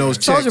and getting those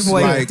checks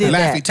like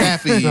Laffy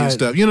Taffy and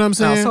stuff. You know what I'm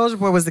saying? No, Soulja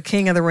Boy was the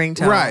king of the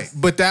ringtones. Right.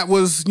 But that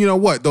was,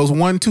 those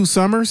 1-2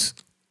 summers?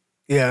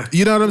 Yeah.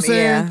 You know what I'm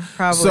saying? Yeah,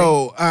 probably.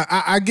 So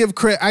I give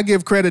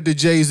credit to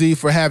Jay Z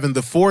for having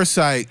the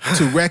foresight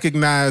to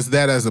recognize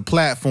that as a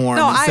platform.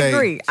 No, and I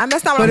agree.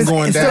 That's not what I'm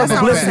saying. That's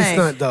not what I'm saying.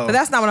 Stunt, though. But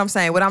that's not what I'm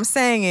saying. What I'm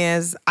saying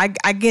is, I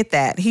get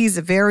that he's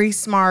a very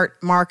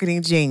smart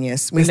marketing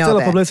genius. We it's know still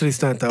that. a publicity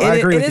stunt, though. I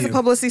agree with you. It is a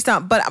publicity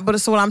stunt. But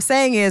so what I'm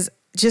saying is,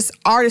 just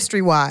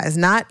artistry wise,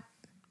 not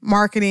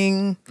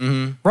marketing.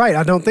 Right.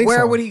 I don't think so.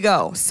 Where would he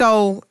go?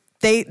 So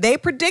they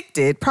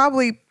predicted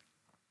probably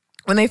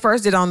when they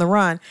first did On the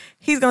Run,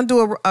 he's going to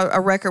do a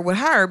record with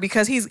her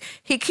because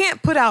he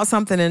can't put out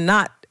something and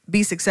not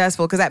be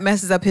successful because that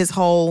messes up his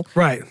whole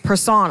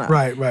persona.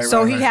 Right.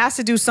 So he has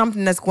to do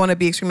something that's going to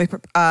be extremely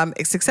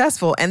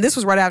successful. And this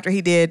was right after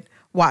he did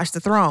Watch the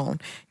Throne.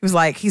 He was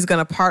like, he's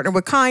going to partner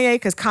with Kanye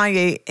because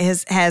Kanye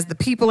has the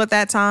people at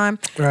that time.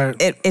 Right.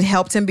 It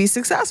helped him be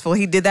successful.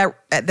 He did that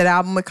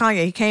album with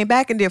Kanye. He came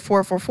back and did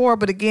 444,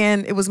 but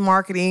again, it was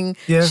marketing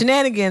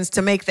shenanigans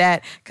to make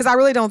that. Because I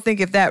really don't think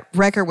if that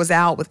record was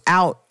out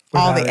without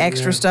all the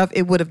extra stuff,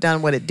 it would have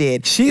done what it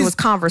did. It was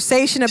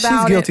conversation about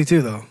it. She's guilty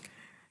too, though.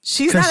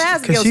 She's not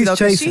as guilty though,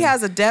 because she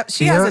has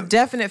a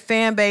definite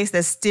fan base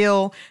that's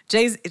still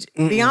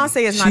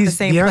Beyonce is not the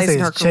same place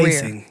in her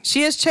career.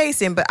 She is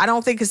chasing, but I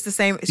don't think it's the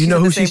same. You know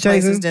who she's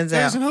chasing?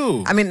 Denzel. Chasing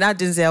who? I mean, not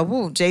Denzel.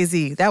 Woo, Jay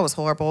Z. That was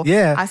horrible.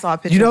 Yeah, I saw a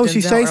picture. You know of who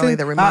she's Denzel chasing? earlier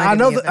that reminded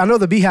me of it. I know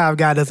the Beehive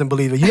guy doesn't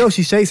believe it. You know who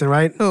she's chasing,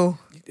 right? Who?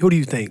 Who do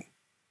you think?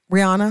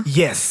 Rihanna?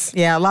 Yes.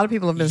 Yeah, a lot of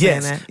people have been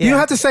saying that. Yeah. You don't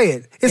have to say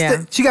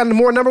it. She got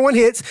more #1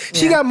 hits.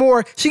 She got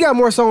more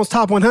songs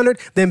top 100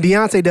 than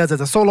Beyonce does as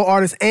a solo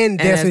artist and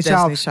Destiny's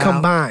Child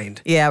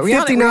combined. Yeah,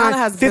 Rihanna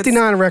has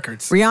 59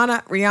 records.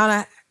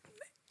 Rihanna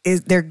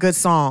they're good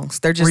songs.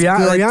 They're just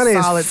Rihanna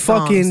solid is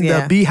fucking songs.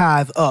 the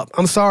Beehive up.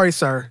 I'm sorry,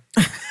 sir.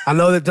 I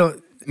know that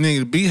don't. Nigga,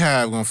 the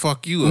Beehive gonna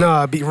fuck you up.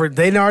 No, they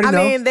already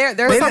know. I mean,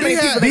 there's so many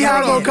people.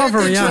 Beehive gonna come for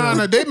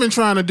Rihanna. They've been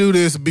trying to do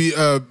this.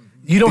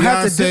 You don't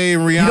have to do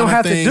Rihanna you don't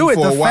have to do it.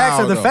 The facts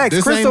are the facts.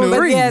 This Crystal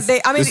agrees.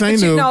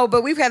 Yeah,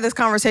 but we've had this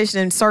conversation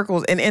in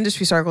circles, in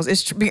industry circles.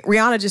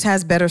 Rihanna just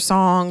has better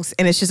songs,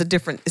 and it's just a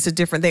different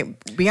thing.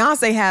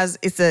 Beyonce has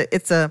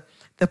the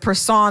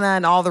persona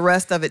and all the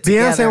rest of it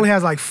together. Beyonce only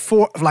has like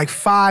 5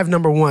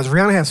 #1s.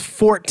 Rihanna has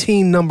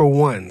 14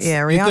 #1s.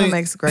 Yeah, Rihanna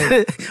makes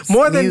great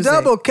more than music.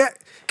 double.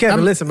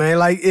 Kevin, listen, man.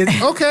 Like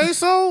okay,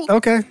 so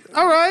okay,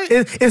 all right.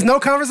 It's no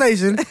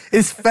conversation.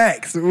 It's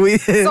facts.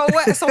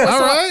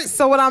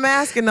 So what I'm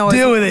asking though is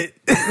deal with it.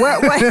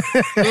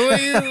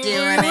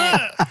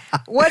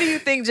 What do you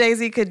think Jay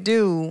Z could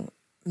do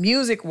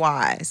music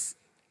wise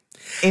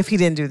if he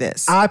didn't do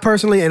this? I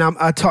personally, and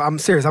I'm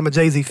serious. I'm a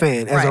Jay Z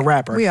fan as a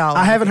rapper.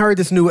 I haven't heard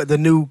the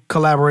new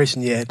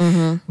collaboration yet,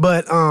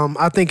 but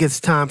I think it's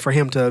time for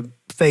him to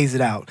phase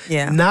it out.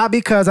 Yeah. Not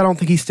because I don't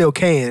think he still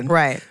can.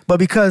 Right. But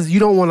because you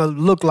don't want to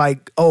look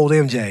like old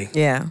MJ.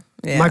 Yeah.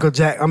 Yeah. Michael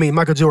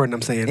Jordan,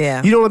 I'm saying.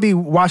 Yeah. You don't want to be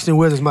Washington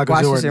Wizards Michael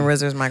Jordan. Washington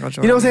Wizards Michael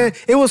Jordan. You know what I'm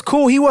saying? It was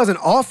cool. He wasn't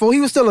awful. He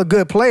was still a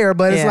good player,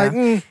 but it's like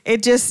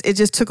it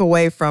just took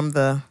away from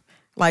the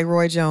like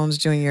Roy Jones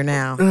Jr.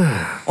 now.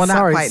 Well,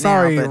 not quite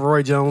sorry, now, but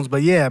Roy Jones,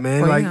 but yeah,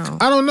 man. Well,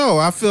 I don't know.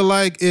 I feel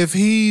like if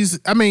he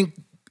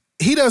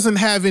doesn't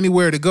have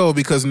anywhere to go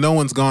because no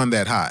one's gone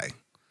that high.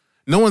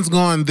 No one's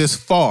gone this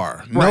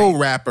far. Right. No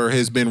rapper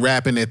has been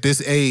rapping at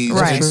this age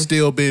and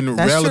still been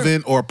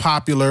relevant or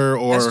popular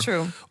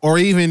or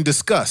even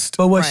discussed.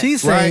 But what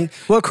she's saying,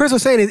 what Chris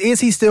was saying is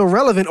he still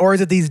relevant or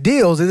is it these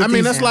deals?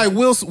 That's like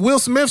Will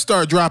Smith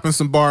started dropping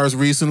some bars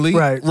recently,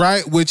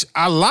 right? Which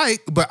I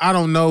like, but I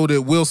don't know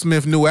that Will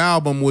Smith's new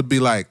album would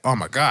be like, oh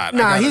my God.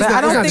 I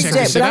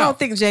don't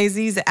think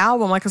Jay-Z's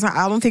album, like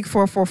I don't think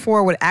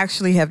 444 would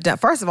actually have done.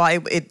 First of all,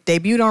 it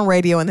debuted on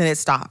radio and then it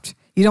stopped.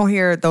 You don't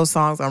hear those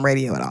songs on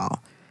radio at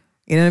all.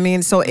 You know what I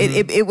mean? So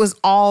it was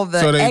all the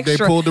extra.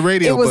 They pulled the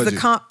radio budget.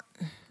 It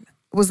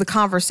was the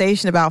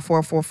conversation about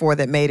 444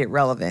 that made it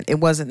relevant.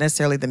 It wasn't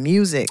necessarily the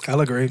music. I'll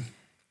agree.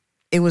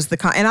 It was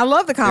and I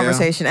love the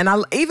conversation. And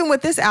even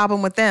with this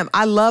album with them,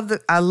 I love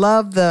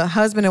the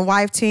husband and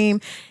wife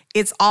team.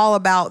 It's all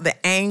about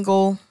the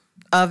angle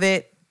of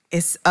it.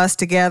 It's us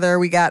together.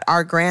 We got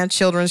our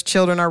grandchildren's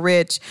children are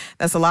rich.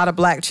 That's a lot of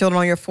black children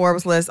on your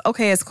Forbes list.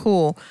 Okay, it's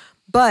cool.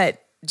 But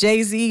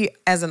Jay Z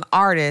as an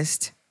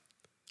artist,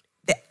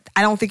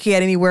 I don't think he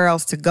had anywhere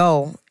else to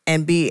go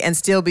and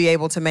still be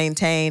able to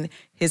maintain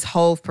his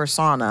whole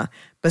persona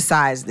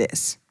besides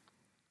this.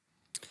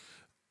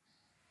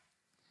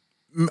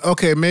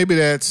 Okay, maybe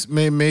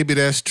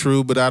that's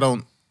true, but I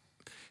don't.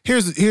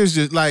 Here's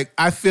just like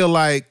I feel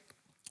like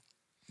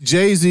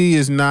Jay Z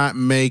is not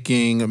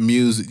making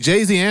music.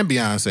 Jay Z and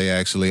Beyonce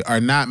actually are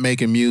not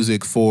making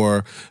music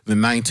for the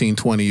 19,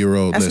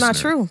 20-year-old listener.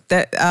 That's not true.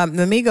 That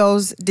the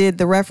Migos did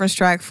the reference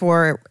track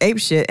for Ape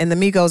Shit, and the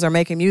Migos are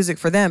making music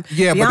for them.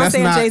 Yeah, Beyonce but that's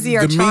and not. Jay Z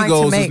are the trying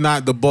Migos to make. Is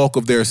not the bulk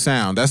of their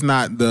sound. That's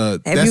not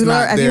the. Have you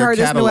heard catalog.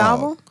 this new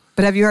album?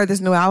 But have you heard this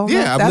new album?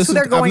 Yeah, that's what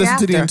they're going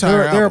after. To the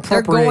entire album.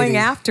 They're going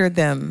after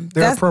them.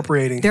 They're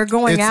appropriating. They're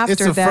going after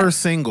that. It's the first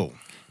single.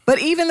 But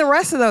even the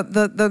rest of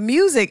the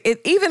music,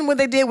 even what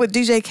they did with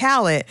DJ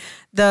Khaled,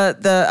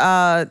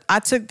 I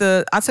took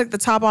the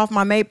top off the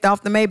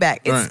Maybach.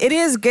 It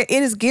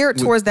is geared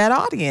towards that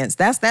audience.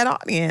 That's that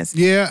audience.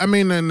 Yeah, I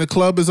mean, and the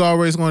club is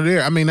always going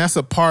there. I mean, that's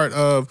a part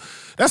of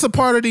that's a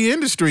part of the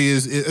industry,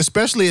 is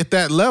especially at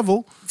that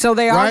level. So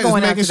they are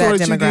going after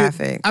that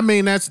demographic. I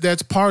mean,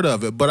 that's part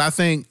of it. But I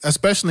think,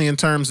 especially in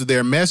terms of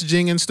their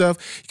messaging and stuff,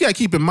 you got to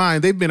keep in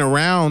mind they've been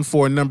around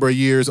for a number of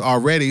years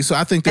already. So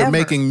I think they're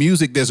making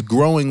music that's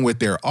growing with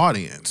their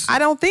audience. I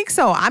don't think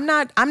so. I'm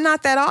not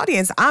that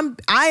audience.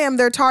 I am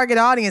their target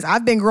audience.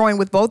 I've been growing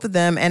with both of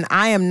them, and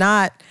I am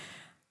not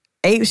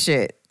ape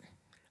shit.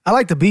 I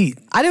like the beat.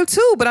 I do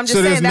too, but I'm just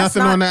saying there's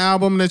nothing on the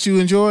album that you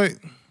enjoyed?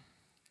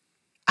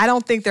 I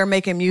don't think they're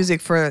making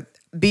music for...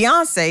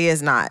 Beyonce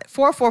is not.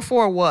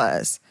 444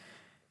 was,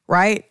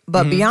 right?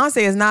 But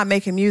Beyonce is not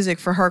making music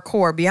for her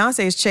core.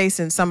 Beyonce is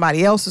chasing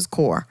somebody else's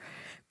core.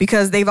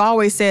 Because they've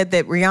always said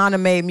that Rihanna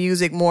made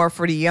music more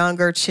for the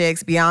younger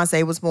chicks.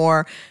 Beyonce was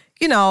more...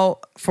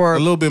 for a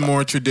little bit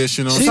more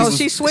traditional.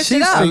 She switched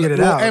it up. Figured it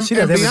out. And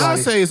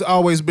Beyonce has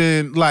always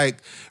been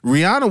like,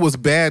 Rihanna was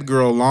bad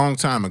girl a long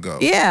time ago.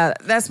 Yeah,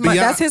 that's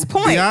his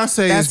point.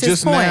 Beyonce is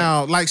just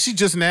now, like she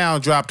just now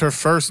dropped her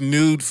first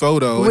nude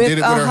photo and did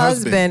it with her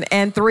husband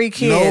and 3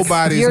 kids.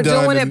 Nobody's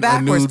done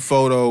a nude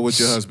photo with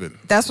your husband.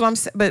 That's what I'm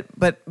saying.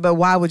 But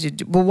why would you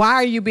do? But why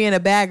are you being a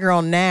bad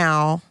girl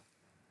now?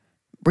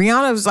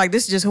 Rihanna was like,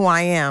 this is just who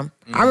I am.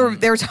 I remember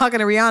they were talking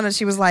to Rihanna.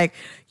 She was like,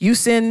 you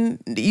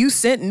sent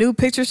nude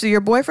pictures to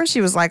your boyfriend?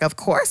 She was like, of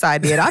course I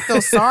did. I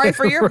feel sorry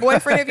for your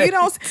boyfriend if you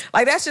don't.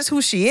 Like, that's just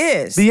who she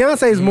is.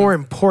 Beyonce is more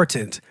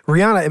important.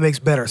 Rihanna, it makes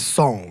better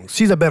songs.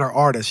 She's a better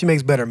artist. She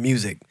makes better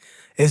music.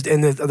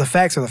 And the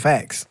facts are the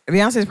facts.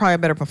 Beyonce is probably a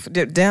better.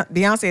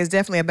 Beyonce is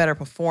definitely a better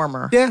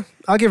performer. Yeah,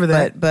 I'll give her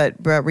that.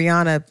 But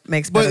Rihanna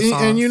makes better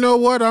songs. And you know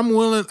what? I'm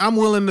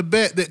willing to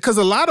bet that, because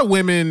a lot of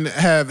women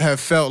have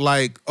felt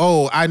like,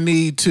 oh, I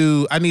need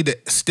to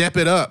step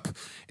it up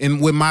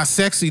with my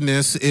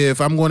sexiness if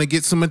I'm going to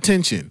get some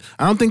attention.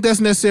 I don't think that's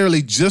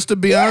necessarily just a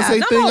Beyonce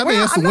thing. I think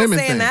that's a women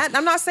thing.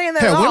 I'm not saying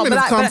that at all. Women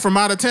have come from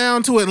out of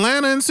town to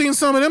Atlanta and seen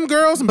some of them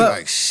girls and be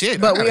like,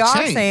 shit. But we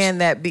are saying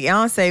that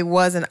Beyonce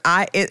was an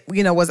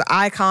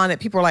icon that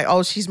people were like,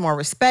 oh, she's more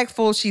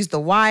respectful. She's the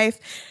wife.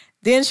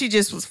 Then she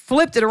just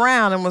flipped it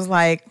around and was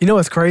like, you know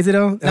what's crazy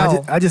though?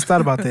 No. I just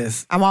thought about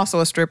this. I'm also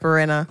a stripper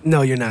and a...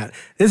 No, you're not.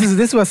 This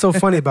is what's so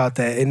funny about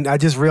that. And I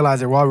just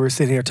realized it while we were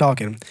sitting here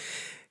talking.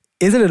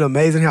 Isn't it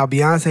amazing how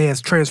Beyonce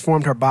has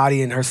transformed her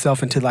body and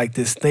herself into like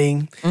this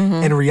thing?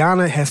 And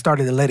Rihanna has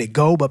started to let it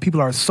go, but people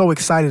are so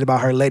excited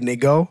about her letting it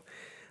go.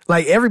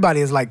 Like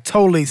everybody is like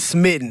totally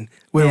smitten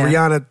with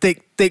Rihanna,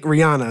 thick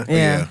Rihanna.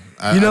 Yeah.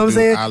 You know what I'm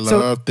saying? I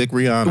love thick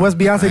Rihanna. What's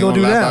Beyonce gonna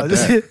do now?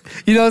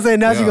 You know what I'm saying?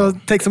 Now she's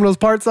gonna take some of those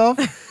parts off.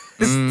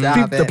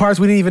 The parts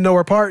we didn't even know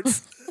were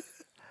parts.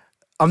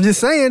 I'm just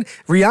saying,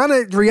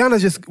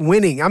 Rihanna's just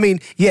winning. I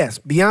mean, yes,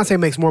 Beyonce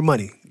makes more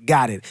money.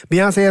 Got it.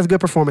 Beyonce has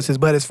good performances,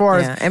 but as far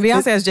as... and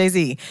Beyonce has Jay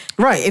Z.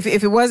 Right. If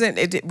it wasn't...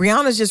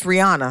 Rihanna's just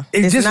Rihanna.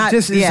 It's just her.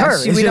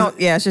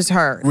 It's just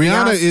her.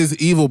 Rihanna is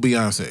evil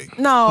Beyonce.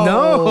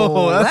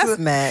 No. That's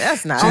mad.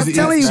 That's not. I'm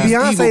telling you,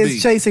 Beyonce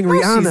is chasing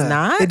Rihanna. She's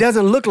not. It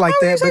doesn't look like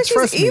that, but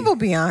trust me. She's evil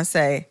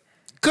Beyonce.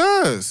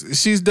 Because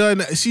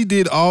she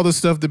did all the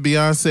stuff that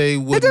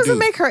Beyonce wouldn't do. It doesn't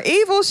make her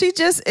evil. She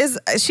just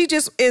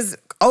is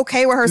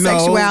okay with her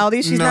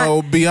sexuality. She's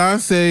not.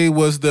 Beyonce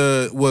was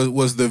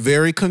the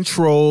very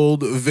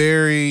controlled,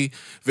 very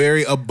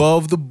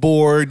above the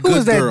board good girl.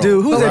 Who's that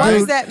dude? Why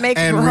does that make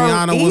and her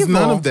Rihanna evil? Was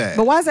none of that.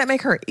 But why does that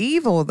make her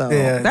evil though?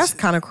 Yeah, that's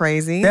kind of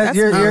crazy. Are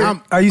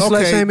you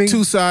slut shaming?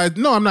 Two sides.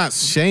 No, I'm not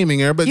shaming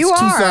her, but you it's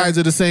two are. sides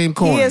of the same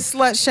coin. He is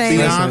slut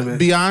shaming.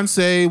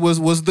 Beyonce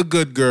was the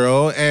good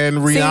girl, and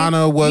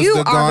Rihanna was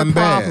the gone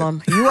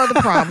bad. You are the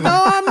problem.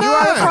 No, I'm not. You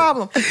are the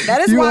problem.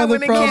 That is why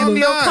women can't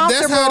feel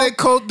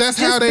comfortable. That's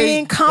how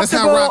being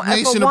comfortable Rock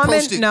Nation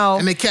approached it. No,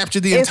 and they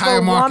captured the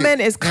entire market. If a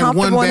woman is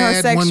comfortable in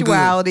her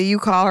sexuality, you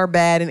call her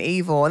bad and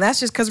evil, and that's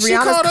just because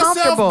Rihanna's comfortable.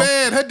 She called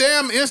herself bad. Her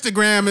damn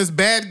Instagram is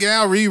bad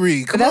gal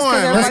Riri. Come on,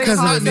 that's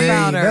because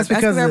That's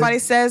because everybody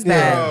says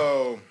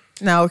that.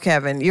 No,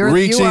 Kevin, you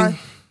are.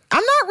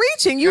 I'm not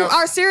reaching. You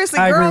are seriously,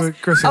 girls.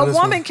 A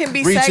woman can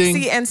be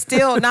sexy and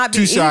still not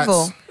be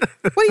evil.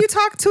 What are you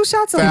talking? 2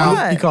 shots of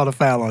what? He called a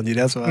foul on you.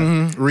 That's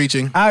why.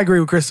 Reaching. I agree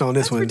with Chris on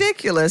this one. That's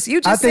ridiculous.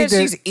 You just said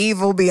she's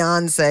evil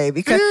Beyonce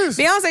because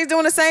Beyonce's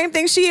doing the same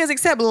thing she is,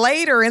 except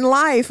later in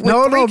life with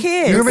 3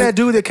 kids. You remember that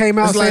dude that came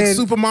out saying like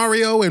Super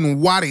Mario and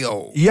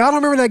Wario? Y'all don't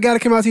remember that guy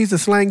that came out? He used to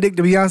slang dick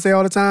to Beyonce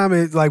all the time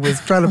and like was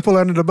trying to pull her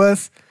under the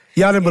bus.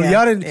 Y'all didn't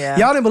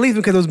believe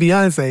him because it was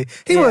Beyonce.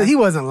 He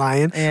wasn't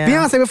lying. Yeah.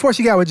 Beyonce, before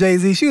she got with Jay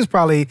Z, she was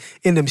probably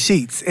in them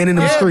sheets and in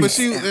them streets.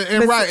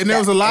 And there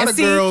was a lot of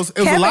girls.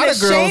 There was a lot of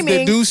girls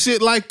that do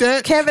shit like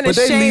that. Kevin but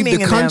is they leave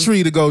the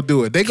country to go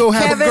do it. They go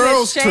have a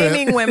girls trip. Kevin is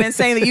shaming women,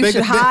 saying that you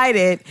should hide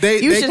it.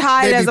 You should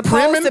hide it as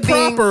opposed to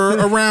being proper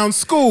around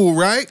school,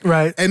 right?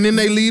 Right. And then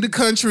they leave the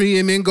country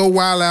and then go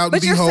wild out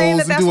and be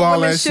hoes and do all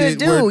that shit.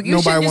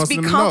 You should just be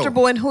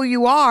comfortable in who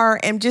you are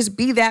and just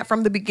be that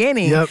from the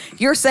beginning.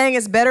 You're saying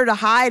it's better to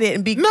hide it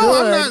and be good.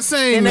 No, I'm not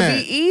saying than that.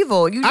 To be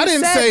evil. You just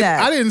said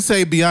that. I didn't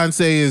say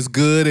Beyonce is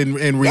good and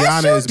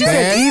Rihanna is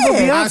bad. Evil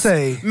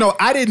Beyonce. No,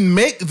 I didn't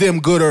make them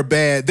good or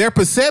bad. Their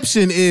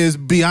perception is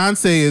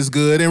Beyonce is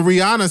good and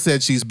Rihanna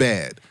said she's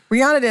bad.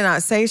 Rihanna did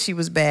not say she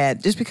was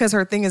bad. Just because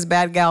her thing is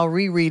bad gal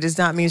Riri does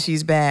not mean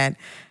she's bad.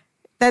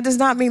 That does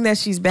not mean that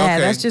she's bad.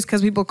 Okay. That's just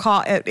because people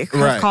called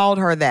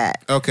her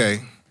that.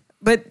 Okay.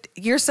 But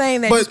you're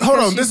saying that. But hold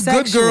on,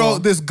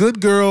 this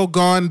good girl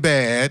gone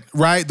bad,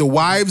 right? The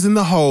wives and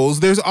the hoes.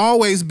 There's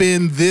always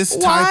been this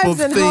type of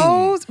thing.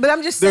 Hoes? But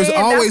I'm just saying there's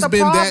always that's the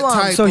been problem.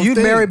 that type. So of you'd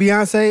thing. marry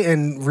Beyonce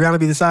and Rihanna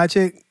be the side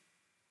chick?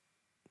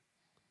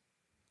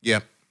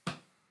 Yeah.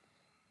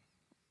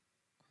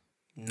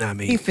 Not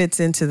me. He fits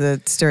into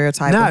the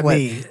stereotype Not of what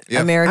me.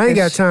 Yep. America. I ain't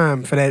got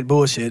time for that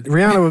bullshit.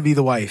 Rihanna would be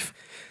the wife.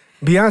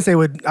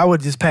 Beyonce I would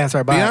just pass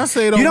her by.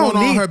 Beyonce don't want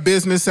all her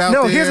business out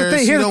there. Here's the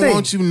thing. She don't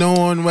want you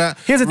knowing what.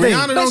 Here's the thing.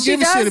 Rihanna don't give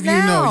a shit if you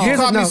know. You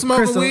caught me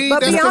smoking Crystal. weed. But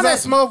That's because I Beyonce-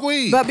 smoke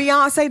weed. But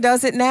Beyonce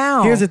does it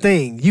now. Here's the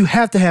thing. You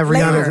have to have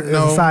Rihanna as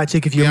No, a side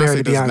chick if you're Beyonce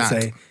married to does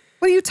Beyonce. not.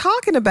 What are you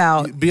talking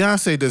about?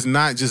 Beyonce does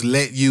not just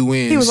let you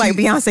in. He was like,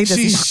 Beyonce does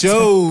She not.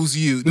 shows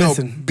you.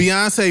 Listen. No,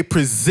 Beyonce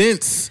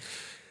presents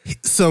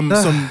some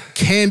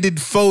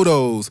candid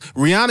photos.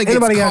 Rihanna gets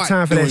Anybody caught got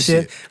time for doing that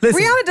shit?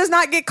 Listen, Rihanna does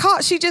not get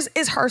caught. She just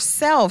is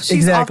herself. She's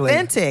exactly.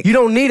 authentic. You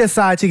don't need a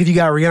side chick if you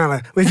got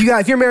Rihanna.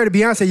 If you're married to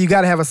Beyonce, you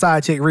got to have a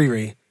side chick,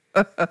 Riri.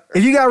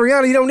 If you got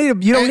Rihanna, you don't need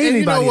And anybody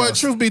you know what? else.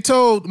 Truth be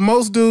told,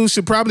 most dudes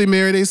should probably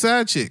marry their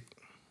side chick.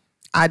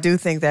 I do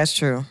think that's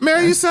true.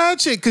 Marry your side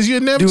chick because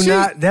you'll never cheat.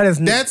 That's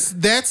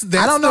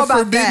I don't know the about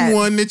forbidden that.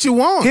 one that you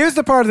want. Here's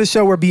the part of the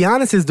show where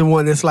Beyonce is the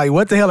one that's like,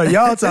 "What the hell are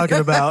y'all talking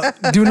about?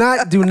 Do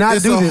not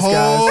It's do a this,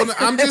 guys."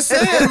 I'm just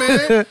saying,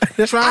 man.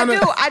 Trying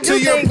to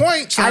your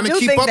point, trying to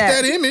keep up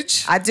that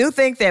image. I do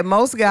think that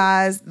most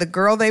guys, the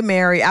girl they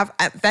marry, in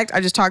fact,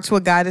 I just talked to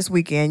a guy this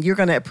weekend. You're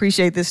going to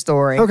appreciate this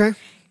story. Okay.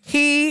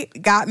 He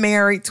got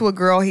married to a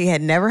girl he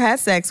had never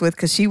had sex with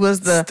because she was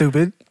the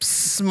Stupid.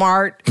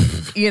 smart,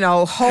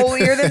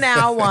 holier than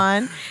thou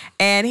one.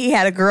 And he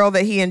had a girl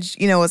that he,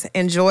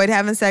 enjoyed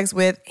having sex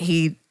with.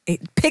 He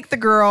picked the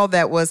girl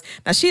that was,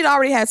 now she had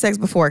already had sex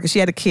before because she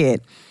had a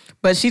kid.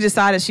 But she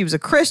decided she was a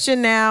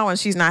Christian now and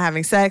she's not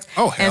having sex.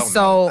 Oh, hell and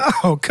so, no.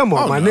 Oh, come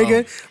on, Oh, my no.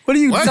 nigga. What are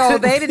you? So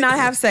they did not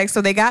have sex.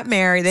 So they got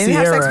married. They didn't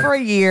have sex Sierra. for a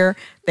year.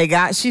 They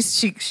got she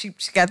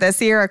got that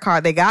Sierra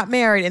card. They got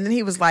married, and then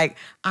he was like,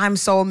 "I'm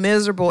so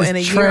miserable. It's In a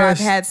year, trash.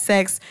 I've had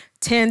sex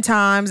 10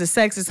 times. The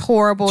sex is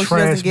horrible. She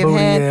Trash doesn't give booty,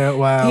 head." yeah,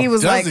 wow. He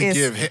was like, Doesn't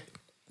give hit.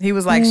 He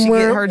was like, she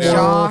get her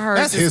jaw hurts.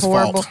 That's It's his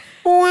horrible. fault.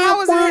 How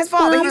was it his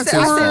fault? But he That's said,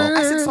 his I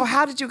fault. said, so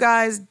how did you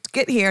guys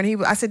get here?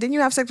 And I said, didn't you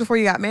have sex before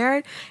you got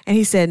married? And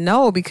he said,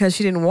 no, because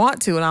she didn't want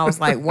to. And I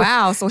was like,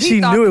 wow. So She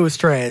knew it was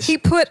trash. He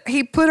put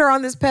her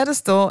on this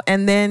pedestal,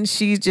 and then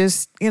she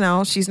just,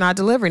 she's not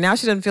delivering. Now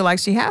she doesn't feel like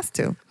she has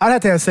to. I'd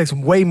have to have sex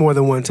way more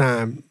than one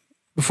time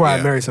before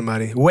I marry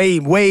somebody. Way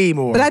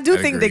more. But I do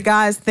think agree. that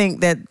guys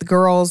think that the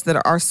girls that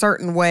are a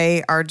certain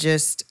way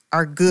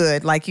are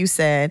good, like you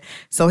said.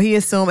 So he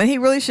assumed, and he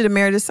really should have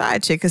married a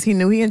side chick because he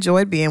knew he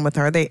enjoyed being with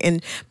her.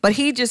 But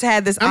he just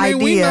had this I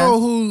mean,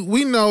 idea.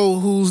 we know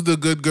who's the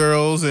good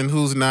girls and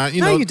who's not.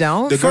 No, you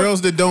don't. The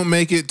girls that don't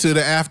make it to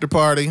the after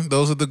party,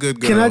 those are the good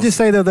girls. Can I just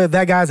say though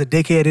that guy's a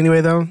dickhead anyway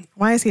though?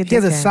 Why is he a dickhead? He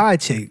has a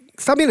side chick.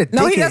 Stop being a dickhead.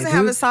 No, he doesn't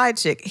have dude. a side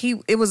chick.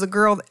 It was a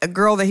girl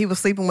that he was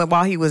sleeping with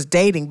while he was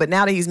dating. But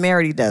now that he's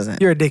married, he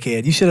doesn't. You're a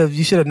dickhead. You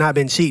should have not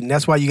been cheating.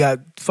 That's why you got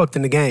fucked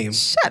in the game.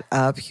 Shut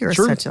up! You're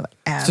True. such an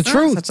ass. It's the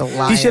truth. Such a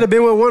liar. He should have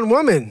been with one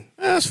woman.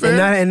 That's fair.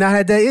 And not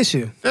had that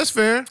issue. That's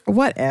fair.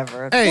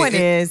 Whatever. The Hey, point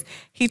is,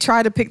 he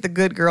tried to pick the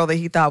good girl that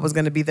he thought was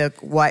going to be the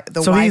wife.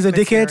 So he's a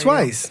dickhead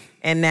twice.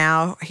 And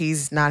now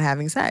he's not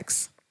having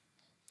sex.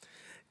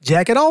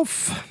 Jack it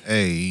off.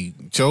 Hey,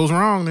 you chose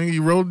wrong, nigga.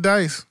 You rolled the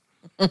dice.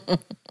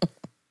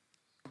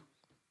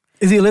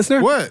 Is he a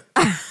listener? What?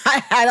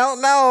 I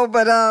don't know,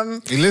 but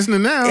You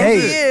listening now? Hey.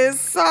 he is.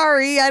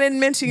 Sorry, I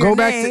didn't mention your Go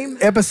back name.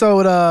 to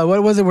episode,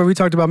 what was it where we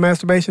talked about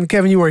masturbation?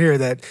 Kevin, you weren't here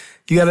that.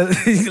 You gotta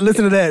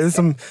listen to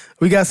that.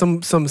 We got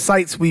some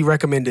sites we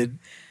recommended.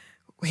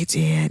 We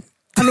did.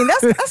 I mean,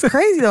 that's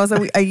crazy though.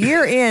 So a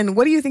year in,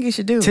 what do you think you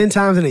should do? 10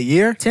 times in a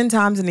year? 10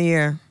 times in a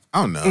year.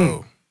 Oh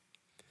no.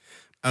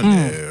 Oh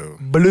no.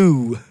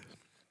 Blue.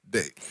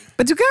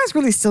 But do guys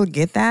really still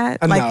get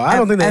that? No, I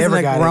don't think they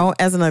ever got it.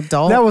 As an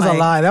adult, That was a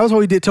lie. That was what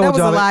we told y'all.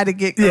 That was a lie to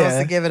get girls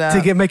to give it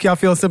up. To make y'all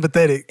feel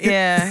sympathetic.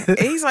 Yeah,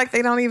 he's like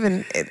they don't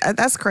even.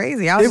 That's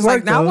crazy. I was It just like,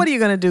 worked, now though. what are you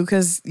gonna do?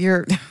 Because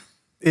you're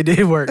It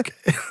did work.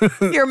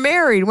 you're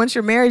married. Once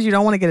you're married, you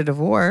don't want to get a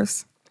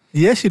divorce.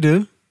 Yes, you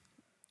do.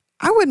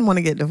 I wouldn't want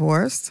to get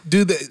divorced.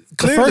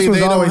 Clearly one's they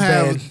don't always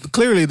have. bad.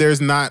 Clearly,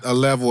 there's not a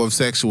level of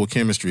sexual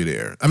chemistry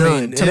there. I None.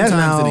 mean, And 10 that's-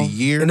 times in a No.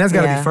 year. And that's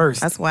got to Yeah, be first.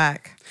 That's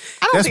whack.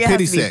 I don't That's think it has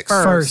pity to be sex.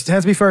 first. It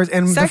has to be first.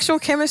 And Sexual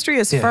chemistry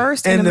is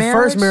first in and a the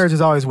marriage. first marriage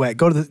is always whack.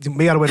 We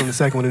got to wait on the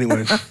second one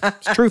anyway.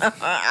 It's truth.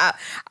 I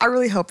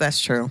really hope that's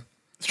true.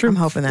 It's true. I'm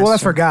hoping that's Well,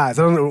 that's true. for guys.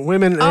 I don't know.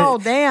 Women. Oh,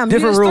 damn. You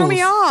Different just rules. threw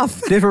me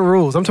off. Different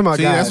rules. I'm talking about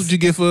See, guys. that's what you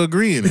get for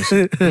agreeing. And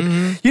shit.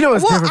 You know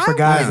it's Well, different for I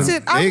guys.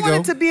 wanted, There I you wanted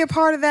go. to be a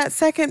part of that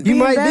second. You being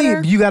might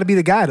better. be. You got to be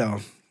the guy though.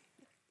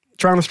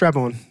 Try on a strap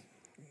on.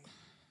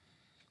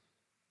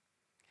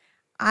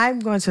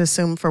 I'm going to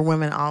assume for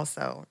women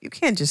also, you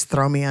can't just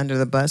throw me under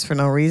the bus for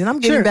no reason. I'm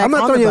getting back I'm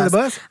not on throwing the you bus.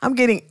 under the bus. I'm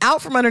getting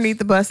out from underneath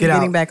the bus and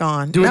getting back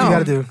on. Do what you got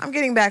to do. I'm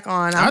getting back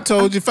on. I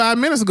told you 5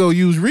 minutes ago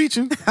you was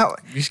reaching.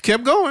 You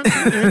kept going.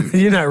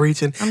 You're not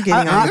reaching. I'm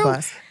getting on the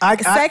bus.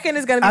 The second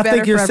is going to be better for everybody. I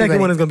think your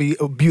second one is going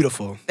to be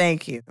beautiful.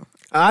 Thank you.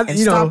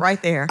 Stop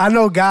right there. I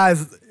know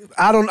guys.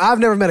 I've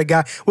never met a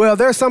guy. Well,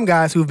 there's some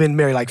guys who've been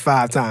married like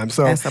 5 times.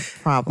 So that's a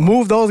problem.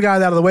 Move those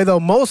guys out of the way, though.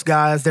 Most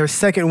guys, their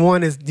second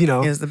one is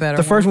the better.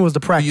 The first one was the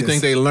practice. Do you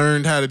think they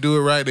learned how to do it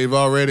right? They've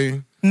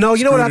already. No,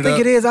 you know what I think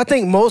it is? I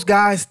think most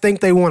guys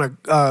think they want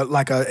a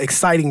like a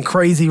exciting,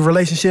 crazy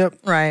relationship.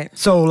 Right.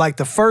 So like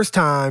the first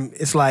time,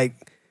 it's like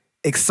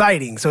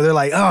exciting. So they're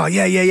like, oh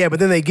yeah. But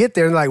then they get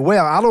there and they're like,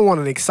 well, I don't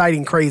want an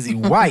exciting, crazy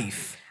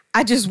wife.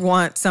 I just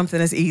want something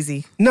that's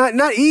easy.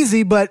 Not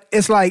easy, but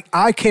it's like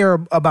I care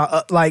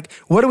about like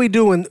what do we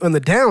do in the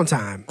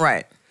downtime?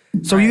 Right.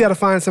 So you got to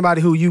find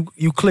somebody who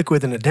you click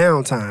with in the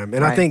downtime,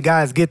 and I think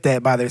guys get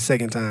that by their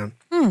second time.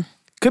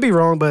 Could be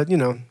wrong, but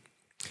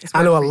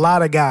I know a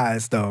lot of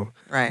guys though,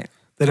 right,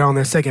 that are on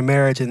their second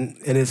marriage and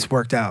it's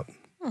worked out.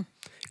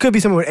 Could be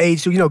someone with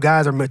age too.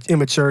 Guys are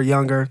immature,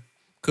 younger.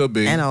 Could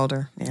be. And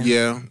older.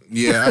 Yeah.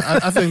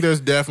 I think there's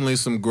definitely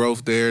some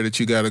growth there that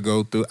you got to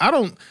go through. I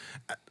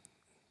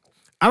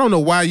don't know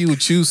why you would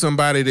choose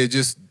somebody that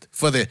just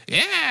for the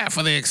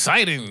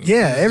exciting.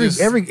 Yeah,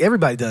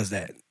 everybody does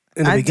that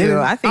in the beginning.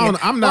 I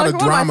think I'm not a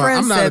drama.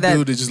 I'm not a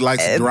dude that just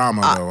likes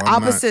drama though.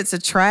 Opposites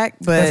attract,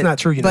 but that's not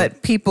true.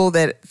 But people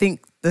that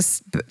think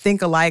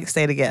alike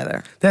stay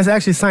together. That's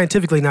actually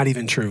scientifically not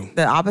even true.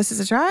 The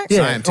opposites attract?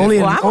 Yeah, only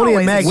in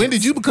magnets. When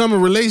did you become a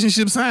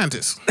relationship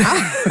scientist?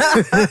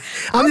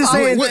 I'm just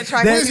saying.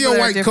 Where's your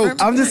white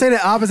coat? I'm just saying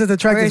that opposites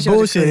attract is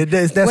bullshit.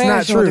 That's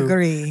not true.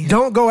 Degree?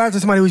 Don't go after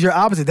somebody who's your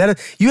opposite.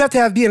 You have to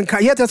have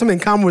something in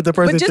common with the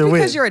person. But just you're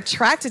because with. you're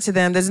attracted to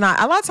them does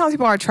not. A lot of times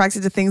people are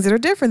attracted to things that are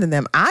different than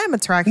them. I am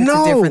attracted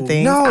to different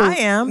things. I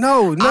am.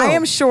 No. I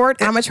am short.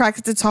 I'm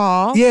attracted to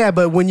tall. Yeah,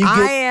 but when you get,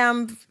 I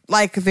am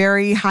like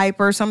very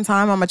hyper.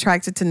 Sometimes I'm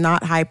attracted to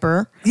not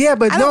hyper. Yeah,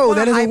 but no,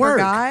 that doesn't work.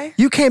 Guy.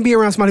 You can't be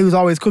around somebody who's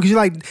always cool because you're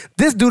like,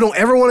 this dude don't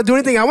ever want to do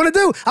anything I want to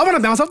do. I want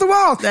to bounce off the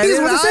wall. He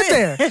just wants to sit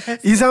there.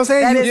 You see what I'm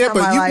saying? Yeah,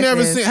 but you've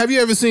never seen. Have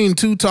you ever seen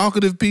 2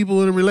 talkative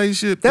people in a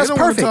relationship? That's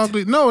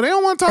perfect. No, they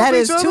don't want to talk to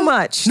each other. That is too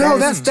much. No,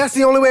 that's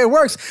the only way it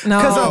works.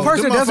 Because a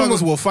person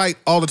motherfuckers will fight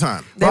all the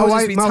time. My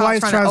wife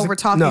trying to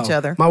overtalk each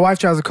other. My wife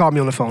tries to call me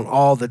on the phone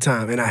all the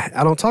time, and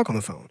I don't talk on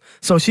the phone.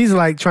 So she's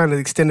like trying to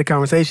extend the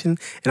conversation,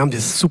 and I'm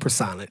just super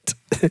silent.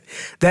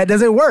 That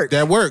doesn't work.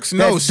 That works.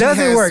 No, that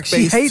doesn't work.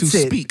 She hates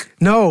it. Speak.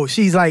 No,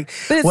 she's like,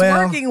 but it's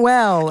working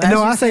well.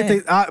 No, I say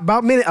things,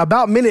 about minute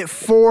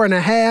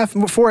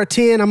 4.5, 4 or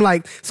 10. I'm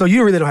like, so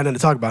you really don't have nothing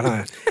to talk about,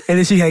 huh? And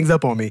then she hangs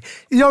up on me.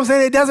 You know what I'm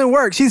saying? It doesn't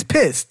work. She's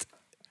pissed.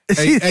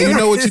 Hey, you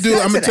know what you do?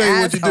 I'm gonna tell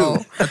you what you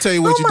do. I'll tell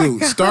you what you do.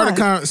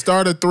 God.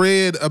 Start a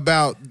thread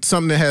about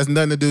something that has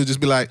nothing to do. Just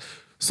be like,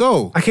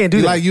 so I can't do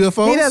you that. Like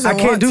UFOs? I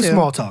can't do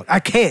small talk. I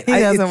can't. He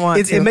doesn't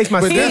want to. It makes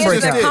my He skin is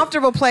break in out. a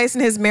comfortable place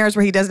in his marriage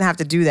where he doesn't have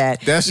to do that.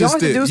 That's you just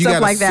don't have to do You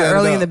stuff like that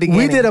early in the beginning.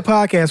 We did a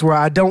podcast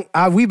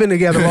where we've been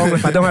together long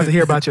enough I don't have to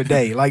hear about your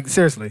day. Like,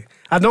 seriously.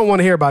 I don't want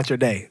to hear about your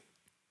day.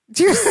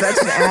 You're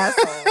such an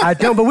asshole. I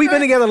don't, but we've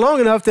been together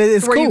long enough that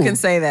it's where cool. You can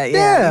say that.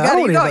 Yeah,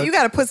 you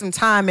got to put some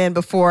time in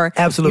before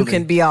you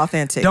can be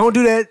authentic. Don't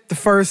do that the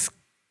first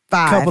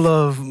couple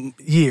of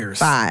years.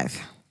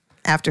 5.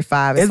 After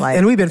 5, it's like...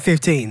 And we've been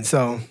 15,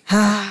 so...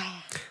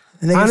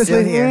 Honestly,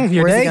 where's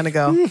he gonna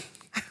go?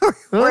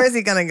 Where is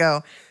he gonna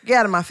go? Get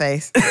out of my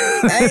face.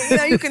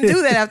 You can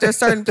do that after a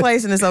certain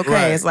place and it's okay.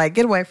 Right. It's like,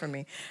 get away from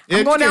me.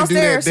 I'm going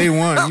downstairs. Do that day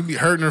one. You be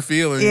hurting her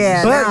feelings.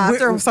 Yeah,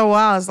 after so a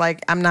while, it's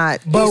like, I'm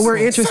not. But we're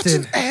interested.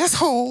 Such an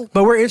asshole.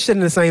 But we're interested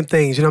in the same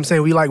things. You know what I'm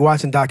saying? We like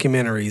watching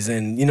documentaries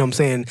and, you know what I'm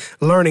saying,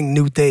 learning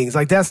new things.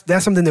 Like, that's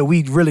something that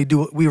we really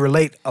do. We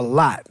relate a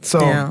lot.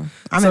 So yeah,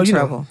 I'm in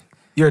trouble.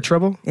 You're in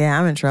trouble? Yeah,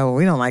 I'm in trouble.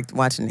 We don't like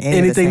watching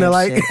anything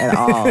shit at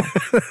all.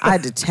 I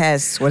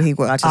detest what he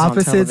watches on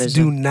television. Opposites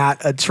do not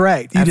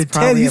attract. You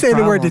detest. You say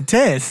the word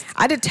detest.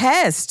 I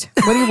detest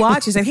what he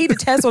watches, and he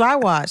detests what I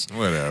watch.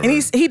 Whatever. And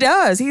he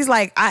does. He's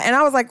like,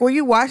 I was like, "Will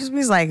you watch this?"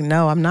 He's like,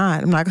 "No, I'm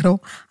not. I'm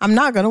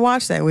not gonna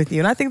watch that with you."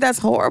 And I think that's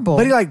horrible.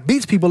 But he like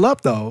beats people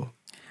up though.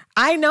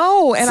 I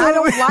know, and I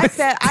don't like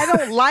that. I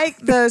don't like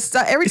the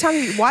stuff. Every time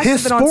he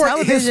watches it on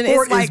television,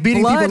 it's like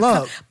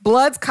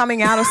blood's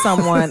coming out of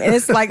someone, and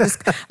it's like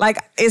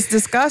it's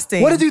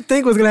disgusting. What did you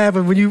think was gonna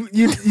happen when you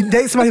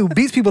date somebody who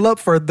beats people up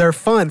for their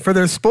fun, for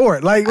their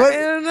sport? Like, what? I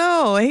don't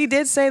know. He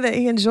did say that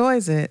he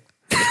enjoys it.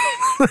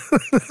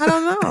 I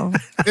don't know.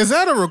 Is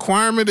that a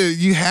requirement that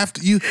you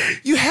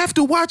have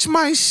to watch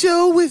my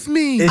show with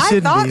me?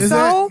 I thought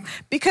so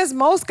because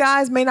most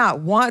guys may not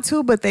want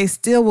to, but they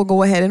still will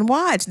go ahead and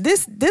watch.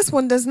 This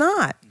one does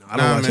not. I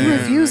don't watch He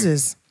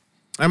refuses.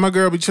 And my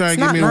girl be trying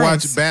to get me to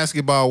watch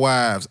Basketball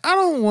Wives. I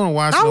don't want to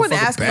watch no fucking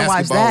Basketball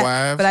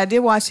Wives. But I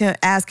did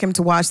ask him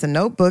to watch The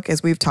Notebook,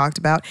 as we've talked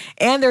about.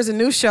 And there's a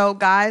new show,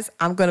 guys.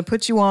 I'm going to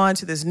put you on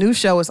to this new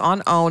show. It's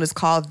on OWN. It's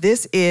called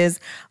This Is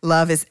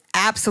Love. It's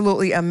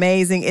absolutely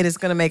amazing. It is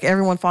going to make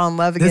everyone fall in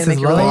love again. This Is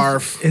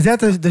Love? Is that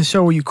the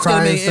show where you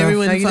cry and stuff?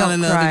 Everyone fall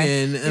in love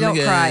again. You don't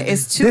cry.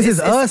 This Is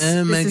Us?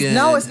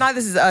 No, it's not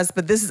This Is Us,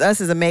 but This Is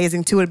Us is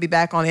amazing too. It'll be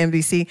back on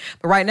NBC.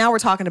 But right now we're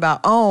talking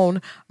about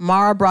OWN.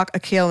 Mara Brock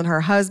Akil and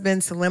her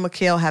husband, Salim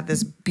Akil, have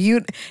this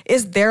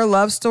it's their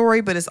love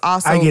story, but it's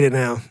also... I get it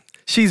now.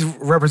 She's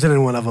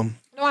representing one of them.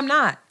 No, I'm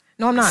not.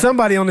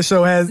 Somebody on the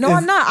show has. No,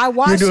 I'm not. I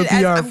watched it.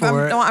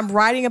 I'm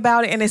writing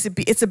about it, and it's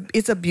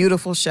a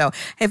beautiful show.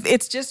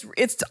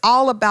 It's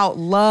all about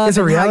love. It's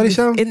a reality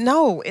show.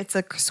 No, it's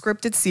a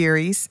scripted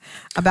series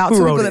about two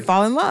people that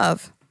fall in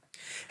love.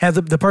 Has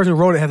the person who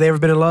wrote it? Have they ever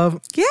been in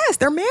love? Yes,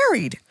 they're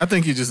married. I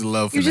think you just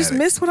love. You just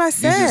missed what I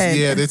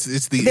said.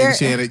 It's the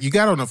enchanted. You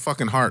got on a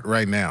fucking heart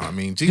right now. I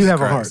mean, Jesus you have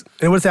Christ. a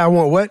heart. And what's that? I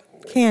want what?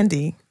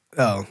 Candy.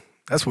 Oh,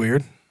 that's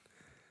weird.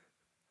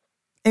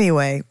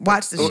 Anyway,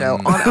 watch the show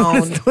on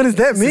OWN. What does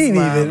that mean,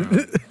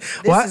 even?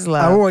 This is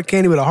love. I want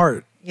candy with a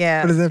heart.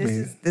 Yeah. What does that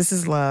mean? This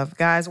is love,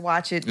 guys.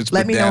 Watch it. It's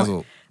Let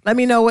bedazzled.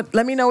 me know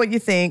what you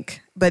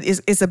think. But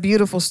it's a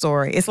beautiful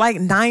story. It's like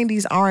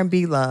 90s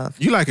R&B love.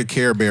 You like a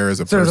Care Bear as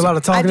a person. There's a lot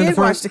of talking. I did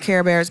watch the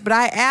Care Bears, but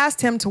I asked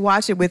him to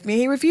watch it with me.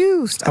 He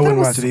refused. I wouldn't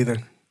watch it either.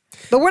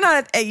 But we're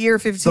not at year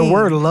 15. The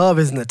word love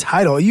is in the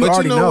title. But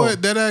already you know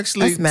what? That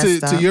actually,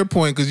 to your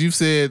point, because you've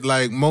said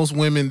like most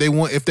women,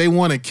 if they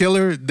want a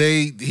killer,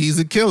 he's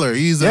a killer.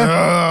 He's beat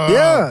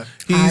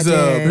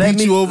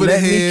you over the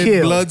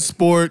head, blood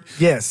sport.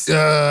 Yes.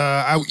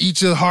 I'll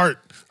eat your heart.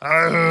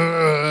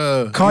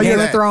 Call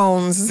your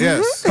Thrones.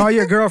 Yes. Call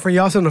your girlfriend.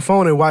 Y'all sit on the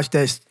phone and watch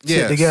that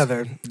shit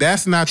together.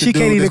 That's not the She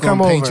dude can't even that's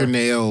gonna come paint over. your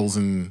nails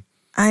and.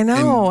 I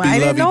know. I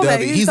didn't know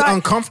that. He's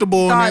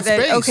uncomfortable in that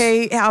space.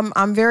 Okay,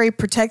 I'm very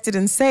protected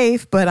and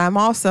safe, but I'm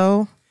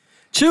also...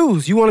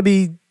 Choose. You want to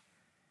be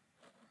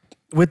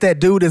with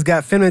that dude that's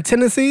got feminine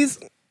tendencies?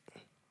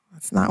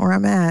 That's not where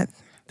I'm at.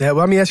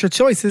 That's your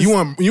choices. You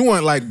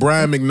want like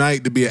Brian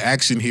McKnight to be an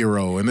action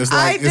hero, and it's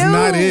like it's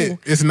not it.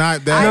 It's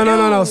not that.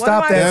 No.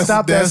 Stop that.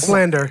 Stop that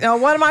slander.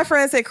 One of my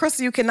friends said,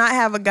 Crystal, you cannot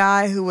have a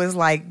guy who is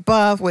like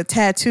buff with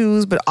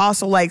tattoos, but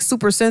also like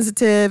super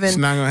sensitive. And it's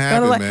not gonna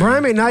happen, man.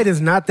 Brian McKnight is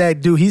not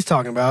that dude he's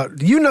talking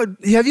about. You know?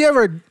 Have you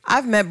ever?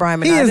 I've met Brian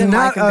McKnight. He is I didn't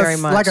not like him very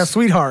much. like a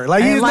sweetheart.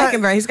 Like I he's didn't like not,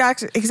 him very.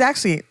 He's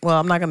actually. Well,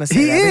 I'm not gonna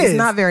say that. But he's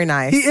not very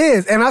nice. He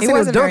is, and I seen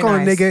him dunk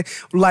on a nigga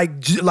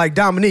like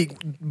Dominique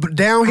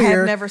down here. I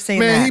have never seen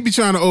that. Man, he be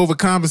trying to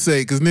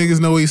overcompensate because niggas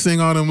know he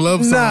sing all them love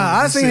songs.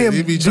 Nah, I seen him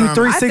do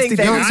 360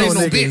 dunks on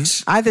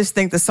niggas. I just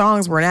think the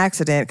songs were an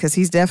accident because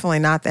he's definitely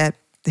not that.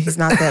 He's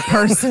not that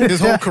person. His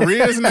whole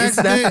career is an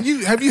accident.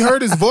 Have you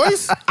heard his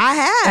voice? I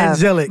have.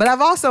 Angelic. But I've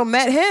also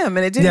met him,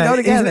 and it didn't go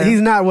together. He's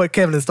not what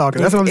Kevin is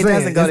talking. That's what I'm saying. It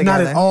doesn't go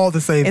together. Not at all the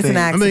same it's thing. An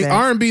accident. I mean,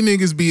 R&B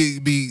niggas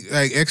be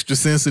like extra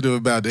sensitive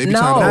about it. They be no,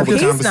 trying to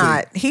he's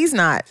not. He's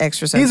not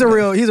extra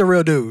sensitive. He's a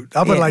real dude.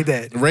 I'll put it like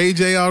that. Ray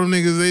J, all them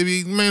niggas, they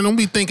be, man, don't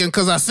be thinking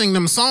because I sing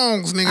them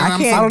songs, nigga. I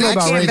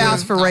can't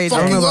vouch for Ray J.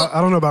 I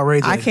don't know about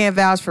Ray J. I can't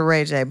vouch for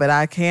Ray J, but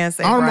I can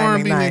say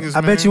Brian McKnight. Niggas, I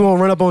bet you won't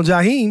run up on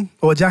Jaheim.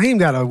 Well, Jaheim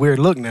got a weird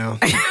look now.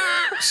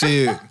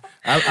 Shit.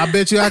 I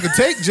bet you I could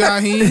take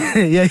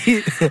Jaheim. Yeah,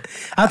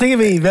 I think he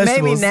been eating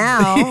vegetables. Maybe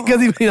now. Because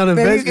he been on the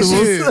vegetables.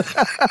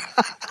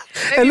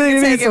 And then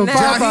he needs some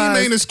Popeyes.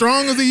 Jaheim ain't as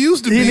strong as he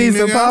used to be. He needs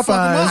some nigga.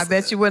 Popeyes. I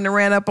bet you wouldn't have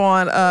ran up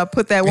on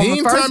put that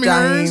woman first,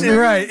 Jaheim.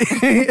 Right.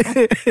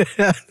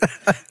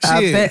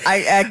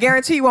 I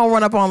guarantee you won't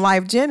run up on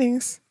Life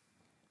Jennings.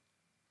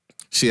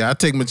 Shit, I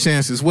take my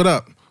chances. What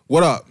up?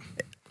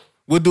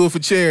 We'll do it for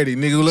charity,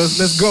 nigga.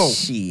 Let's go.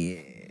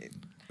 Shit.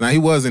 Now, he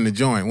was in the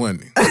joint,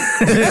 wasn't he? That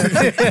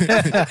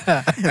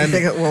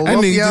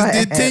nigga just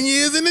did 10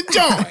 years in the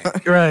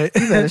joint. Right.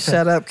 You better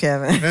shut up,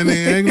 Kevin. That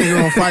nigga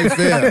gonna fight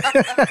fair.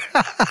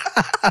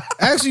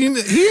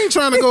 Actually, he ain't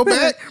trying to go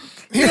back.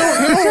 He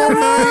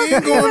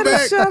ain't going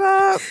back. Shut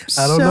up.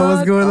 I don't know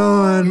what's going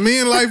on. Me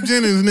and Life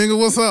Jennings, nigga,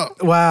 what's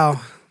up? Wow.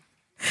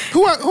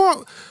 Who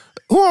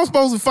I'm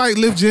supposed to fight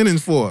Liv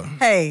Jennings for?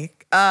 Hey,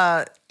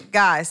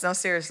 guys, no,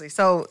 seriously.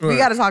 So we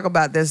got to talk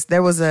about this.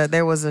 There was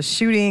a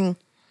shooting,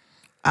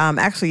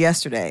 actually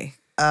yesterday,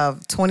 of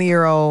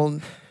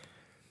 20-year-old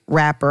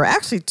rapper.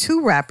 Actually,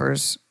 2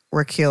 rappers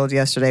were killed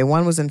yesterday.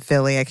 One was in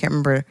Philly. I can't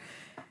remember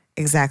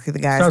exactly the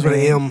guy's Starts with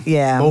name. an M.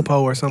 Yeah,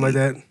 Mopo or something like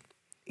that.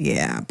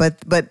 Yeah,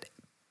 but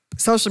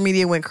social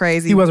media went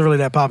crazy. He wasn't really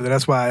that popular.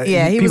 That's why.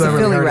 Yeah, he was a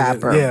Philly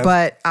rapper. Yeah.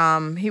 But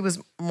he was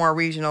more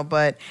regional.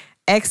 But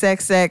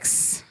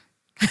XXX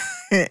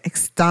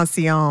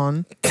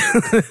Extension.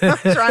 I'm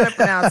trying to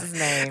pronounce his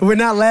name. We're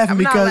not laughing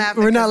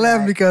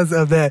because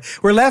of that.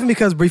 We're laughing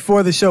because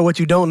before the show, what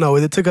you don't know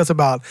is it took us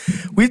about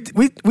we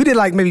did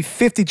like maybe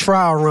 50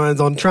 trial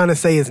runs on trying to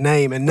say his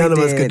name, and none of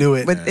us could do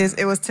it. But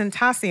it was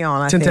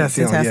Tentacion, I think.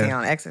 Tentacion, Tentacion,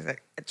 yeah. XXX,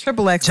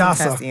 Triple X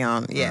Jasa.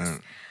 Tentacion. Yes.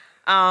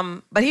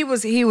 But he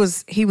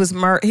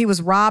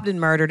was robbed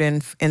and murdered in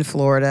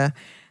Florida.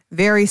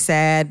 very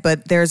sad,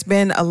 but there's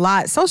been a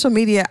lot. Social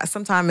media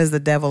sometimes is the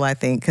devil, I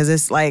think, because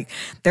it's like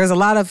there's a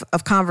lot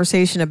of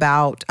conversation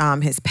about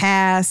his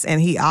past, and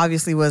he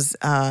obviously was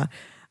a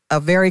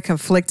very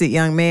conflicted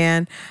young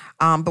man.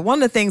 But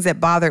one of the things that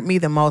bothered me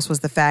the most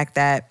was the fact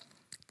that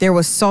there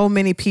was so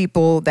many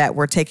people that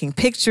were taking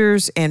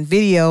pictures and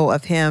video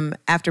of him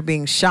after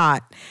being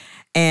shot,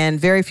 and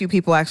very few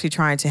people actually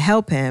trying to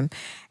help him.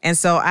 And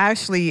so I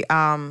actually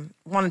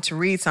wanted to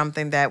read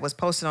something that was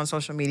posted on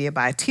social media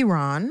by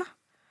T-Ron.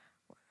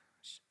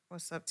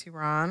 What's up,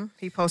 T-Ron?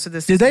 He posted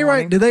this. Did they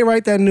write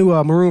that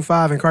new Maroon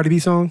 5 and Cardi B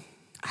song?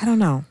 I don't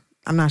know.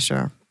 I'm not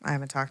sure. I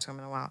haven't talked to him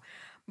in a while.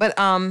 But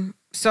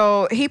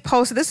so he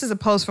posted. This is a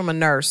post from a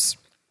nurse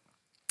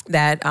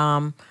that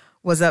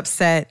was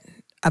upset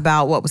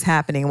about what was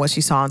happening and what she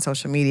saw on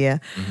social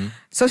media. Mm-hmm.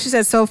 So she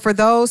said, so for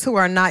those who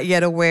are not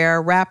yet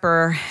aware,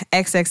 rapper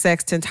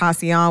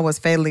XXXTentacion was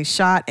fatally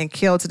shot and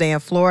killed today in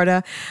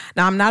Florida.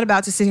 Now, I'm not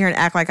about to sit here and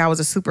act like I was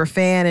a super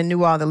fan and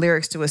knew all the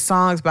lyrics to his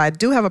songs, but I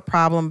do have a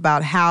problem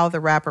about how the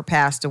rapper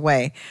passed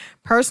away.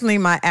 Personally,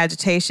 my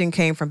agitation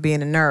came from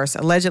being a nurse.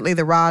 Allegedly,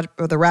 the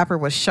rapper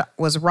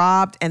was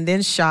robbed and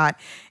then shot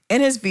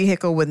in his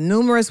vehicle with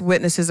numerous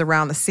witnesses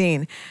around the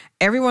scene.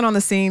 Everyone on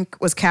the scene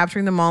was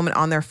capturing the moment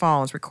on their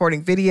phones,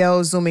 recording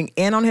videos, zooming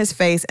in on his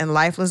face and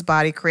lifeless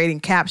body,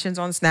 creating captions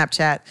on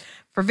Snapchat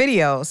for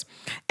videos.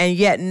 And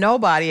yet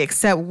nobody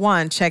except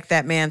one checked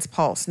that man's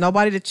pulse.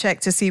 Nobody to check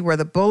to see where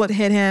the bullet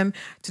hit him,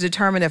 to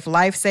determine if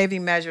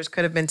life-saving measures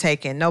could have been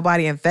taken.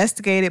 Nobody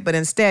investigated, but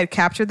instead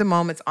captured the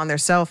moments on their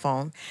cell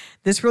phone.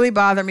 This really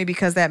bothered me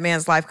because that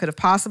man's life could have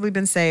possibly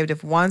been saved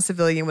if one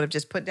civilian would have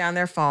just put down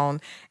their phone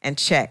and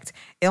checked.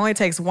 It only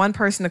takes one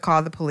person to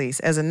call the police.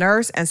 As a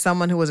nurse and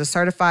someone who was a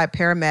certified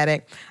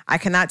paramedic, I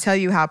cannot tell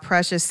you how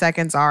precious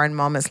seconds are in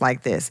moments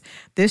like this.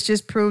 This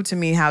just proved to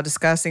me how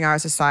disgusting our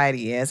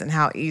society is and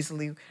how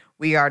easily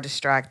we are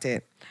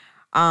distracted.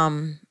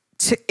 To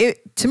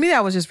me,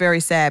 that was just very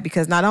sad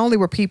because not only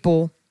were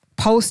people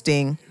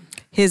posting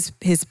his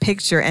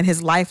picture and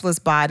his lifeless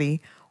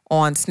body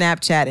on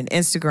Snapchat and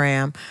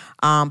Instagram,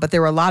 but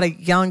there were a lot of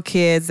young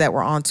kids that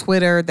were on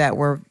Twitter that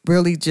were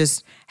really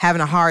just having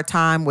a hard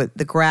time with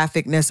the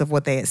graphicness of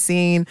what they had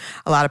seen.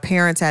 A lot of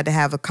parents had to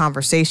have a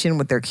conversation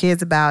with their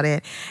kids about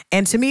it.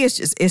 And to me,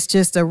 it's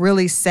just a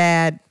really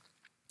sad,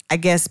 I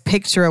guess,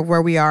 picture of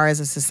where we are as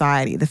a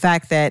society. The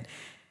fact that,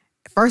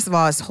 first of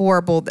all, it's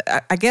horrible.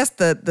 I guess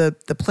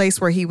the place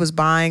where he was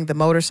buying the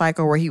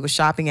motorcycle, where he was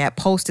shopping at,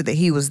 posted that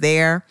he was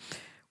there.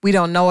 We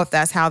don't know if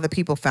that's how the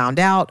people found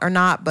out or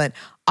not, but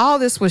all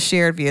this was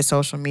shared via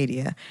social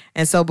media.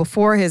 And so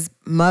before his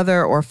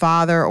mother or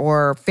father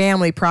or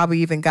family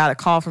probably even got a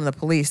call from the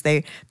police,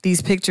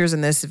 these pictures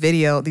and these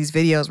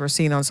videos were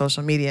seen on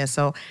social media.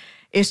 So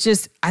it's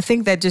just, I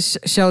think that just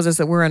shows us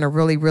that we're in a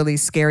really, really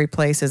scary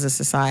place as a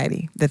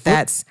society,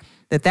 that's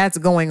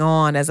going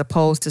on, as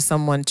opposed to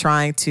someone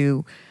trying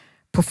to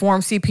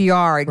perform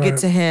CPR and get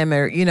to him,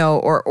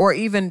 or, or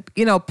even,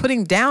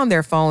 putting down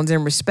their phones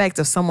in respect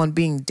of someone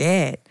being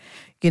dead,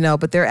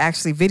 but they're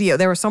actually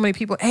there were so many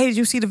people, hey, did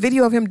you see the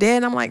video of him dead?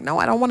 And I'm like, no,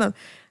 I don't want to.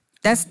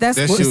 That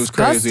shit was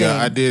crazy.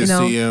 I did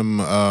see him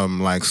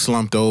like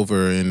slumped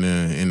over in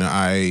the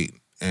I-8,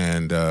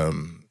 and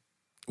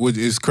which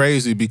is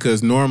crazy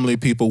because normally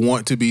people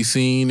want to be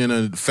seen in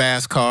a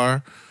fast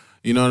car,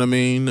 you know what I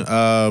mean?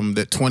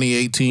 That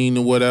 2018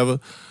 or whatever,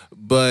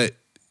 but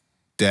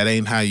that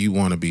ain't how you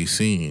want to be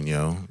seen,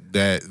 yo.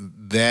 That's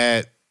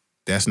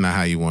not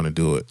how you want to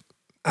do it.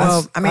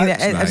 Well, I mean,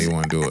 that's not how you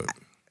want to do it.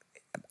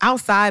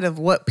 Outside of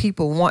what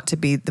people want to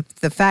be,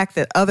 the fact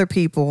that other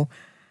people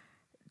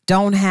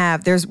don't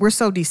have, we're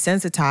so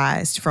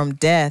desensitized from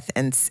death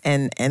and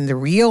the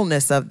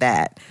realness of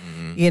that,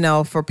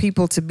 for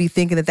people to be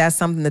thinking that that's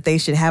something that they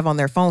should have on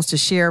their phones to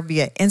share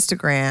via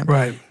Instagram,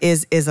 right,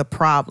 is a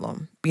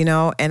problem,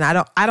 and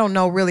I don't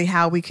know really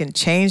how we can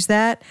change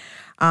that.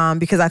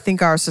 Because I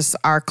think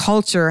our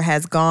culture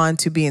has gone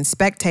to being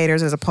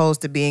spectators as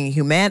opposed to being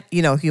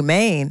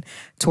humane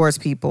towards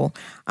people.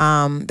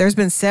 There's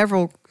been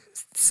several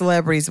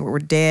celebrities that were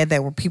dead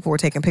that people were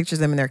taking pictures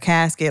of them in their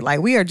casket. Like,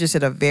 we are just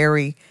at a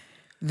very,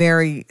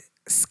 very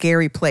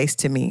scary place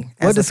to me.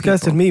 What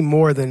disgusted me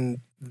more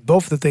than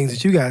both the things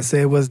that you guys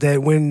said was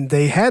that when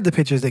they had the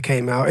pictures that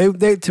came out,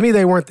 to me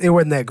it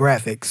wasn't that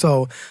graphic.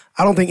 So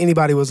I don't think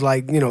anybody was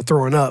like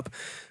throwing up,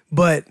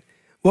 but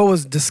what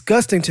was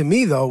disgusting to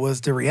me, though,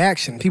 was the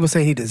reaction. People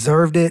saying he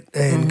deserved it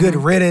and good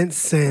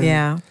riddance.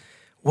 And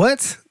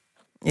what?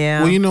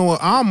 Yeah. Well, you know what?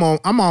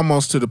 I'm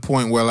almost to the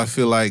point where I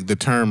feel like the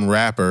term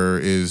rapper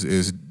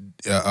is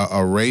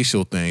a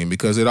racial thing,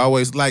 because it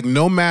always, like,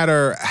 no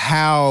matter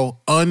how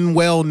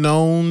unwell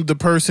known the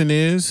person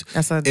is,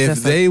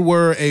 if they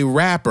were a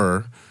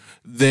rapper,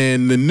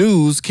 then the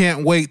news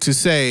can't wait to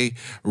say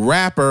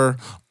rapper,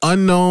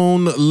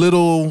 unknown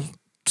little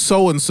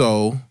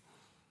so-and-so,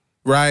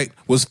 right,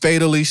 was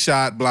fatally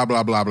shot, blah,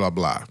 blah, blah, blah,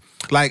 blah.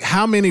 Like,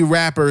 how many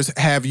rappers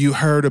have you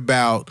heard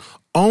about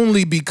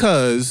only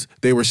because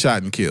they were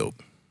shot and killed?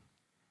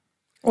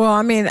 Well,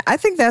 I mean, I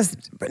think that's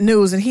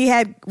news. And he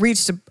had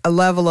reached a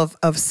level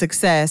of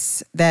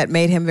success that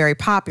made him very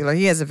popular.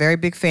 He has a very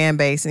big fan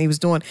base, and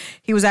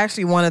he was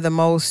actually one of the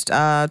most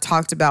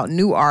talked about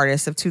new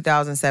artists of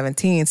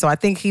 2017. So I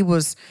think he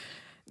was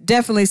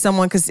definitely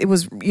someone, because it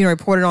was,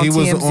 reported on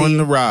TMZ. He was on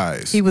the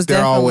rise.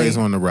 They're always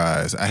on the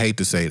rise. I hate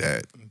to say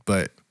that,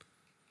 but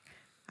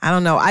I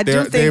don't know. I do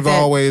think they've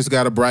always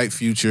got a bright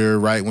future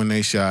right when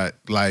they shot.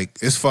 Like,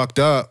 it's fucked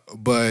up,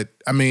 but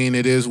I mean,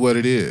 it is what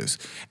it is.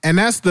 And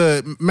that's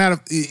the matter,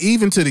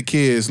 even to the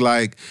kids,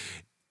 like,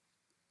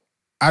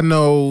 I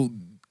know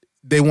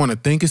they want to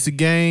think it's a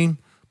game,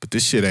 but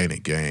this shit ain't a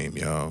game,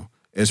 yo.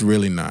 It's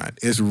really not.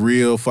 It's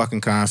real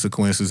fucking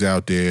consequences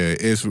out there.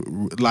 It's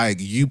like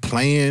you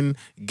playing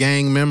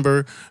gang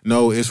member.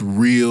 No, it's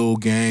real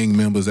gang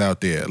members out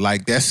there.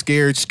 Like that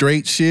scared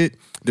straight shit,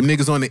 them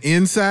niggas on the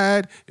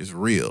inside is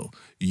real.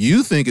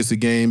 You think it's a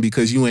game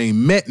because you ain't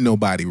met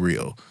nobody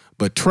real.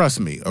 But trust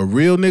me, a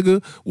real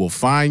nigga will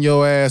find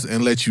your ass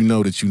and let you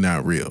know that you're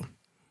not real.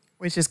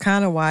 Which is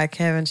kind of why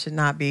Kevin should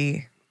not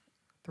be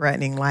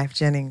threatening Life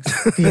Jennings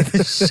via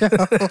the show.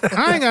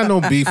 I ain't got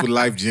no beef with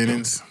Life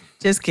Jennings.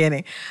 Just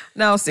kidding.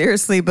 No,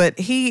 seriously. But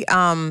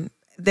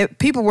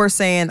people were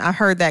saying, I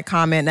heard that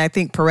comment, and I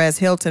think Perez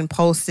Hilton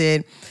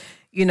posted,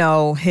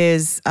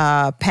 his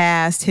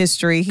past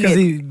history. Because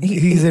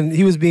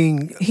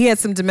he had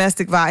some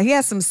domestic violence. He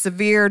had some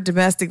severe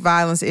domestic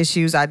violence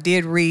issues. I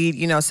did read,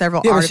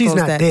 several articles. But she's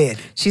not dead.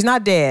 She's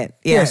not dead.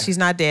 Yeah, she's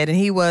not dead. And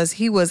he was,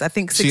 I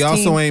think, 16. She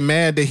also ain't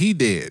mad that he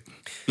did.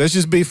 Let's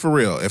just be for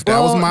real. If that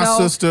was my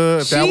sister,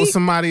 if that was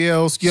somebody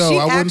else,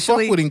 I wouldn't fuck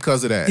with him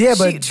because of that. Yeah,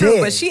 but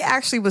but she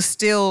actually was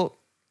still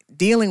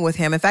dealing with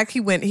him. In fact,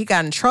 he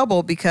got in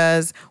trouble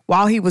because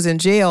while he was in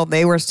jail,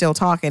 they were still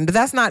talking. But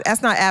that's not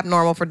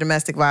abnormal for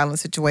domestic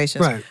violence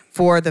situations. Right.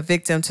 For the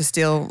victim to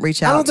still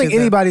reach out. I don't think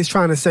anybody's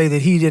trying to say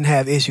that he didn't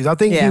have issues. I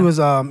think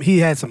he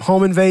had some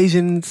home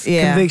invasions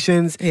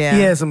convictions. Yeah.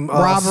 He had some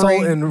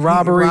assault and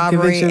robbery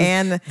convictions.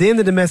 And then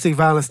the domestic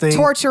violence thing.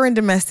 Torture and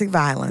domestic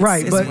violence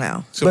as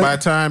well. So by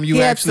the time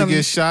you actually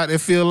get shot, it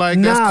feel like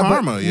that's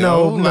karma,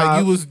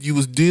 you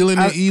was dealing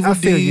in evil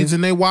deeds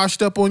and they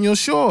washed up on your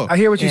shore. I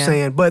hear what you're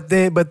saying, but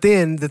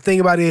then the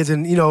thing about it is,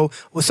 and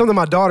something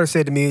my daughter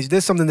said to me is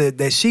this something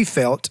that she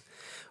felt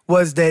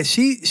was that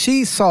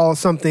she saw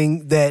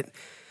something that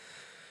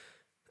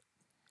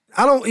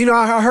I don't,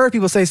 I heard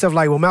people say stuff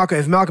like, well,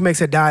 if Malcolm X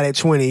had died at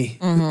 20,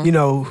 who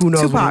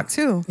knows? Tupac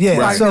too. Yeah.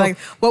 Right. So,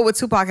 what would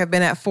Tupac have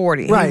been at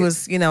 40? Right. He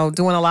was,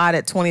 doing a lot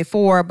at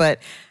 24, but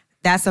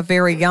that's a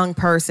very young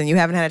person. You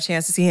haven't had a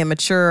chance to see him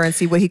mature and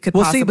see what he could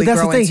possibly grow into. Well,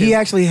 see, but that's the thing. He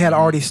actually had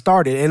already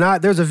started.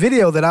 And there's a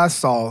video that I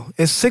saw.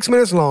 It's 6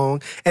 minutes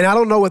long, and I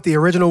don't know what the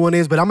original one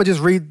is, but I'm going to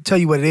just tell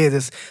you what it is.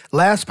 It's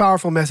last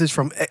powerful message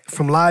from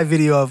live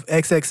video of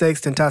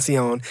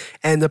XXXTentacion,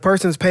 and the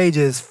person's page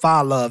is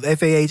Fahlove,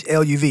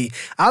 F-A-H-L-U-V.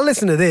 I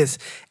listened to this,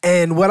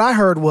 and what I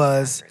heard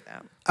was,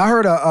 I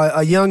heard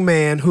a young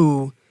man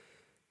who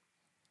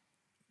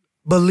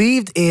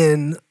believed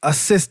in a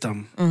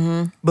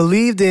system,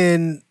 believed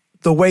in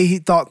the way he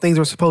thought things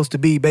were supposed to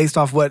be based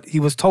off what he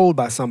was told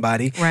by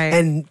somebody. Right.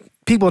 And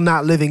people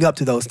not living up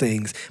to those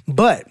things.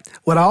 But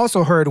what I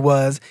also heard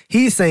was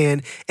he's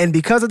saying, and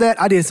because of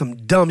that, I did some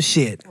dumb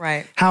shit.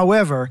 Right.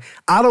 However,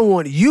 I don't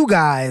want you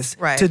guys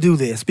to do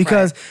this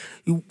because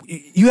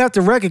you have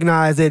to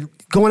recognize that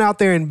going out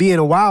there and being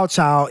a wild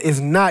child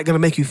is not going to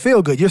make you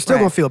feel good. You're still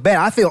going to feel bad.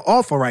 I feel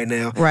awful right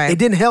now. Right. It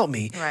didn't help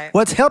me. Right.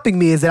 What's helping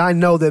me is that I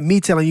know that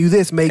me telling you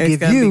this may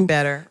give you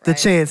the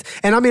chance.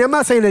 And I mean, I'm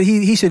not saying that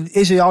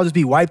it should all just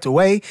be wiped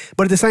away,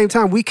 but at the same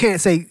time, we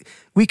can't sit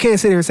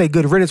here and say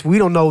good riddance. We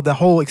don't know the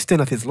whole extent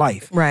of his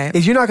life. Right.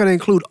 If you're not going to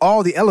include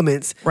all the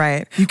elements,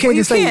 you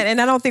can't say. And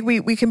I don't think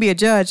we can be a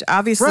judge.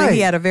 Obviously,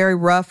 he had a very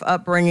rough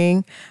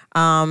upbringing.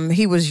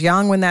 He was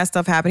young when that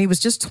stuff happened. He was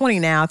just 20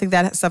 now. I think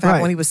that stuff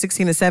happened when he was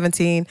 16 or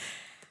 17.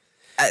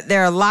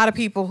 There are a lot of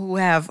people who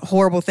have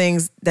horrible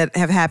things that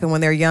have happened when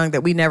they're young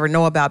that we never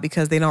know about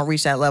because they don't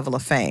reach that level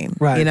of fame.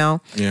 Right.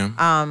 Yeah.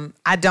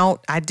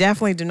 I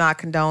definitely do not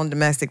condone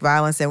domestic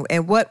violence.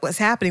 And what was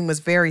happening was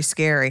very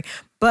scary.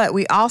 But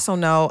we also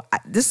know,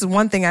 this is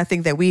one thing I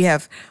think that we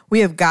have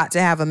got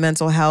to have a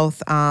mental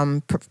health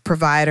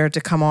provider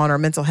to come on, or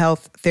mental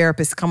health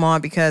therapist to come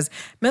on, because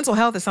mental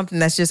health is something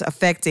that's just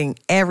affecting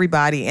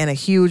everybody in a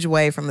huge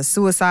way, from the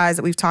suicides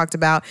that we've talked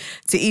about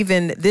to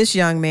even this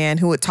young man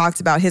who had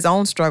talked about his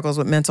own struggles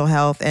with mental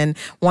health and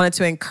wanted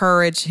to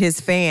encourage his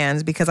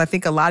fans, because I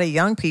think a lot of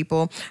young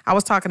people, I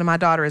was talking to my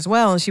daughter as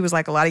well, and she was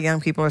like, a lot of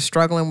young people are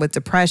struggling with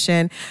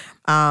depression.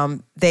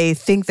 They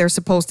think they're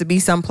supposed to be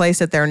someplace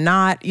that they're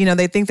not.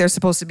 They think they're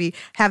supposed to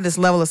have this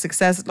level of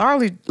success,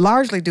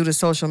 largely due to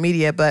social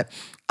media. But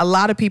a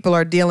lot of people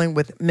are dealing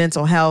with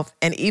mental health,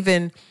 and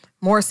even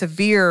more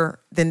severe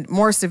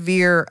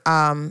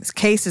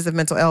cases of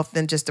mental health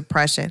than just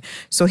depression.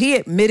 So he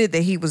admitted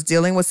that he was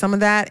dealing with some of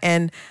that,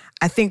 and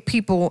I think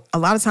a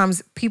lot of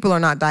times people are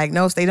not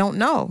diagnosed. They don't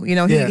know.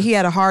 He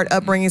had a hard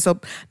upbringing, so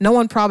no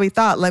one probably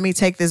thought, let me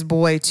take this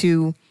boy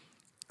to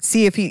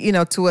see if he,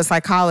 to a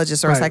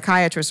psychologist or a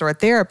psychiatrist or a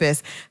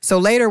therapist. So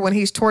later when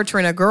he's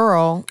torturing a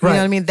girl, you know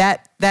what I mean,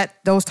 that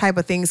those type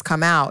of things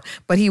come out.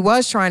 But he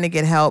was trying to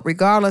get help.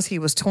 Regardless, he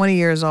was 20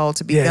 years old.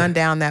 To be gunned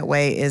down that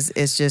way is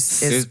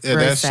just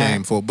very that's sad.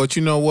 shameful. But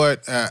you know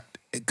what?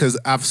 Because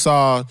I've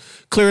saw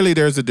clearly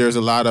there's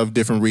a lot of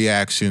different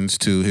reactions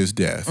to his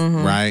death,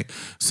 right?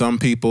 Some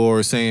people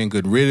are saying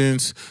good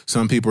riddance.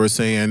 Some people are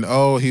saying,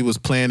 oh, he was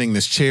planning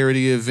this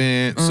charity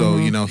event, so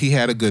he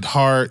had a good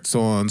heart,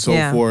 so on and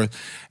so forth.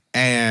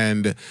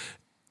 And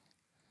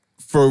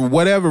for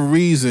whatever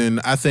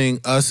reason, I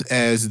think us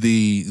as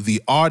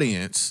the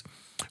audience,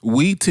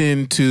 we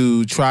tend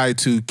to try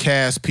to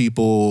cast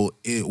people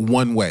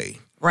one way,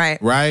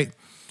 right?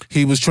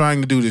 He was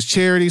trying to do this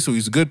charity, so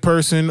he's a good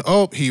person.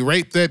 Oh, he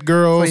raped that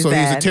girl, so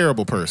he's a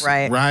terrible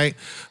person, right?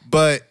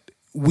 But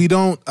we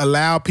don't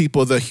allow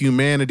people the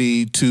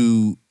humanity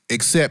to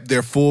accept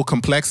their full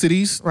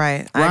complexities.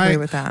 Right. I agree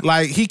with that.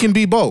 Like, he can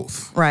be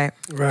both. Right.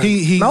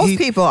 Most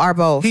people are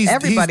both.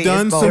 Everybody he's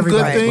done is both. some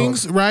good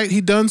things, right?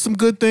 He done some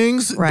good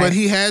things, right. But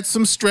he had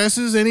some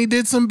stresses and he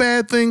did some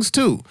bad things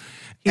too.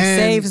 He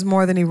saves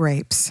more than he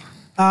rapes.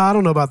 I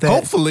don't know about that.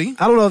 Hopefully.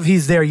 I don't know if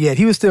he's there yet.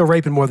 He was still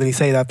raping more than he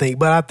saved, I think.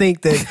 But I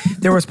think that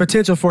there was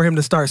potential for him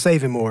to start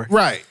saving more.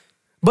 Right.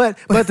 But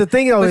the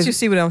thing though is, you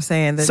see what I'm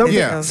saying?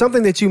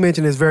 Something that you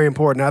mentioned is very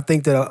important. I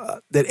think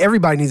that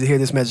everybody needs to hear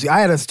this message. I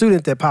had a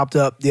student that popped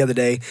up the other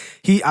day.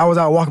 I was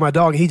out walking my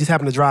dog and he just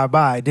happened to drive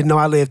by. Didn't know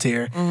I lived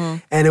here,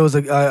 and it was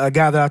a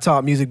guy that I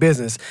taught music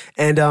business.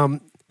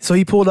 And so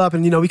he pulled up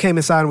and we came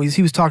inside and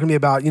he was talking to me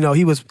about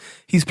he was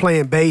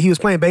playing bass. He was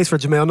playing bass for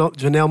Janelle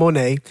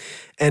Monáe,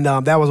 and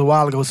that was a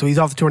while ago. So he's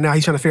off the tour now.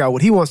 He's trying to figure out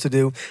what he wants to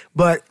do.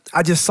 But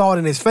I just saw it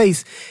in his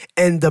face,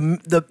 and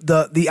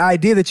the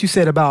idea that you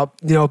said about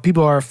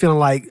people are feeling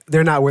like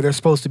they're not where they're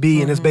supposed to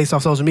be, and it's based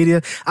off social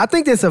media. I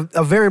think that's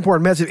a very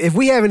important message. If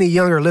we have any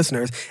younger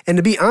listeners, and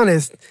to be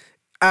honest,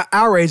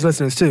 our age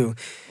listeners too,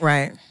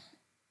 right?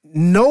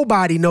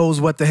 Nobody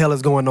knows what the hell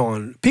is going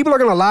on. People are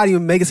going to lie to you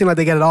and make it seem like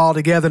they got it all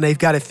together and they've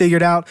got it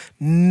figured out.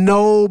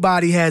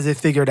 Nobody has it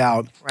figured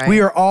out. Right. We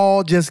are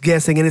all just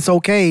guessing, and it's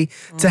okay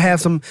to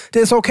have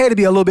it's okay to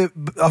be a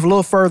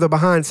little further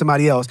behind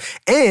somebody else.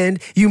 And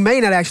you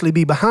may not actually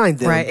be behind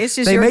them. Right. It's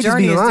just they your may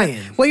journey just be is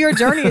lying. Well, your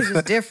journey is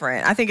just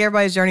different. I think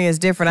everybody's journey is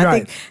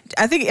different.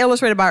 I think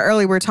illustrated by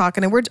earlier we're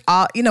talking, and we're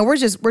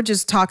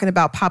just talking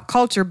about pop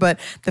culture, but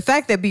the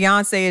fact that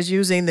Beyoncé is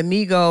using the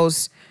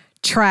Migos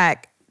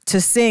track to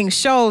sing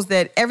shows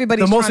that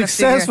everybody's the most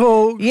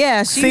successful,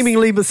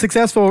 seemingly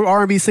successful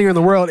R&B singer in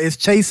the world is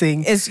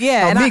chasing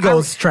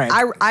Migos track.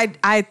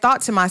 I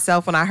thought to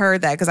myself when I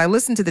heard that, because I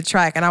listened to the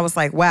track and I was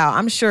like, wow,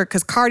 I'm sure,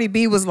 because Cardi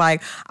B was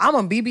like, I'm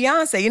gonna be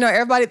Beyonce.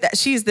 Everybody that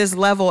she's this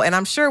level, and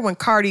I'm sure when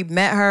Cardi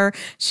met her,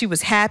 she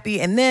was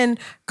happy. And then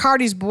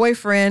Cardi's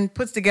boyfriend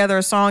puts together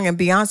a song and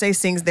Beyonce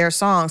sings their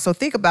song. So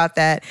think about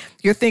that.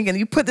 You're thinking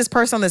you put this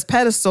person on this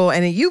pedestal,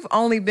 and you've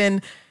only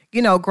been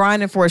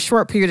grinding for a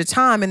short period of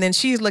time, and then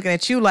she's looking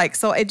at you like,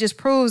 so it just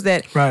proves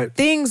that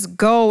things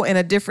go in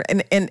a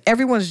different, and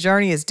everyone's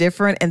journey is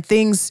different, and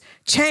things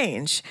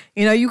change.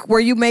 Where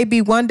you may be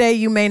one day,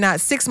 you may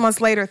not. 6 months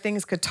later,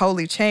 things could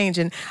totally change,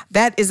 and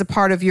that is a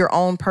part of your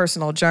own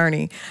personal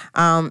journey.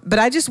 But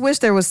I just wish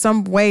there was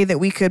some way that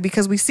we could,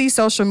 because we see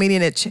social media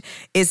and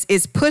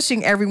it's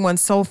pushing everyone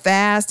so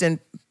fast and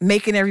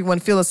making everyone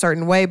feel a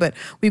certain way, but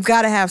we've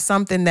got to have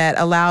something that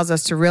allows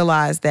us to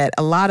realize that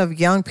a lot of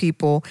young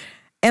people,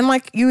 and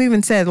like you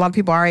even said, a lot of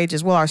people our age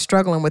as well are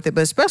struggling with it,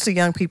 but especially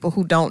young people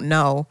who don't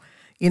know,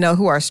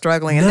 who are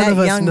struggling. And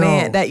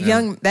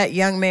that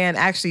young man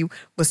actually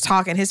was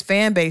talking. His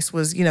fan base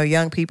was,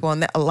 young people,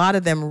 and a lot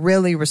of them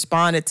really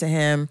responded to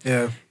him,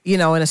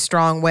 in a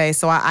strong way.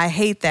 So I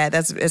hate that.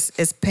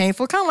 It's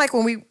painful. Kind of like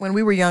when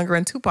we were younger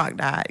and Tupac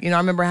died. I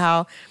remember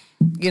how,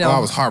 I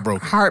was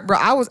heartbroken.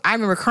 I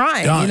remember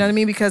crying. Done. You know what I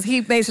mean? Because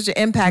he made such an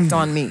impact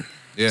on me.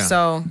 Yeah.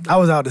 So I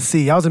was out to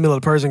sea. I was in the middle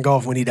of the Persian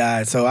Gulf when he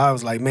died. So I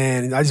was like,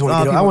 man, I just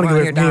want to get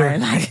away from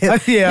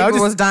here.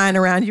 People was dying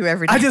around you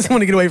every day. I just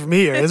want to get away from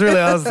here. It's really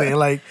what I was saying.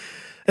 Like,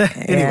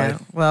 anyway. Yeah.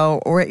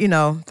 Well,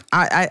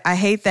 I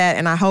hate that,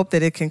 and I hope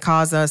that it can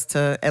cause us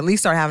to at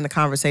least start having a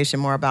conversation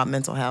more about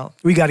mental health.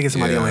 We got to get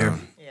somebody on here.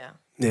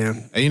 Yeah.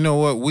 And you know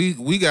what?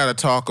 We got to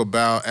talk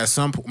about at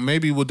some point.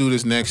 Maybe we'll do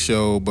this next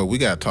show, but we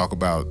got to talk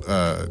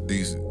about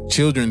these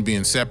children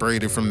being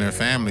separated from their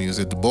families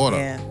at the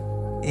border.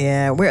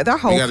 Yeah, their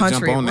whole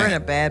country, we're in a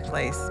bad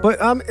place. But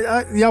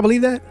y'all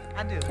believe that?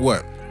 I do.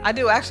 What? I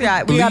do.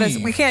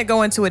 Actually, we can't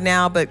go into it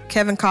now, but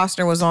Kevin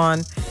Costner was on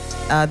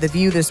The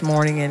View this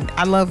morning, and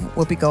I love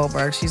Whoopi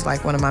Goldberg. She's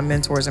like one of my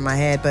mentors in my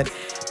head, but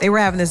they were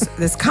having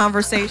this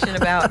conversation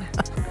about...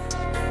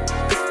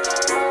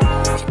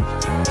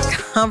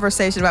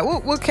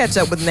 we'll catch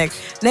up with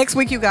next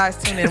week. You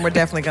guys tune in. We're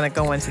definitely going to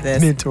go into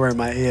this. Mentor in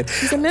my head.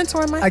 She's a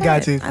mentor in my head. I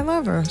got you. I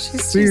love her.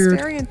 She's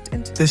very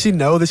into. Does she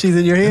know that she's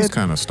in your head? It's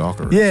kind of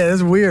stalker. Yeah,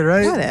 that's weird,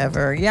 right?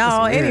 Whatever,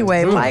 y'all.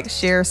 Anyway, like,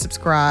 share,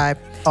 subscribe,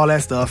 all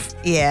that stuff.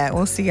 Yeah,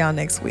 we'll see y'all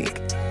next week.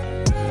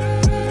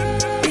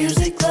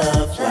 Music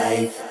Love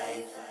Life.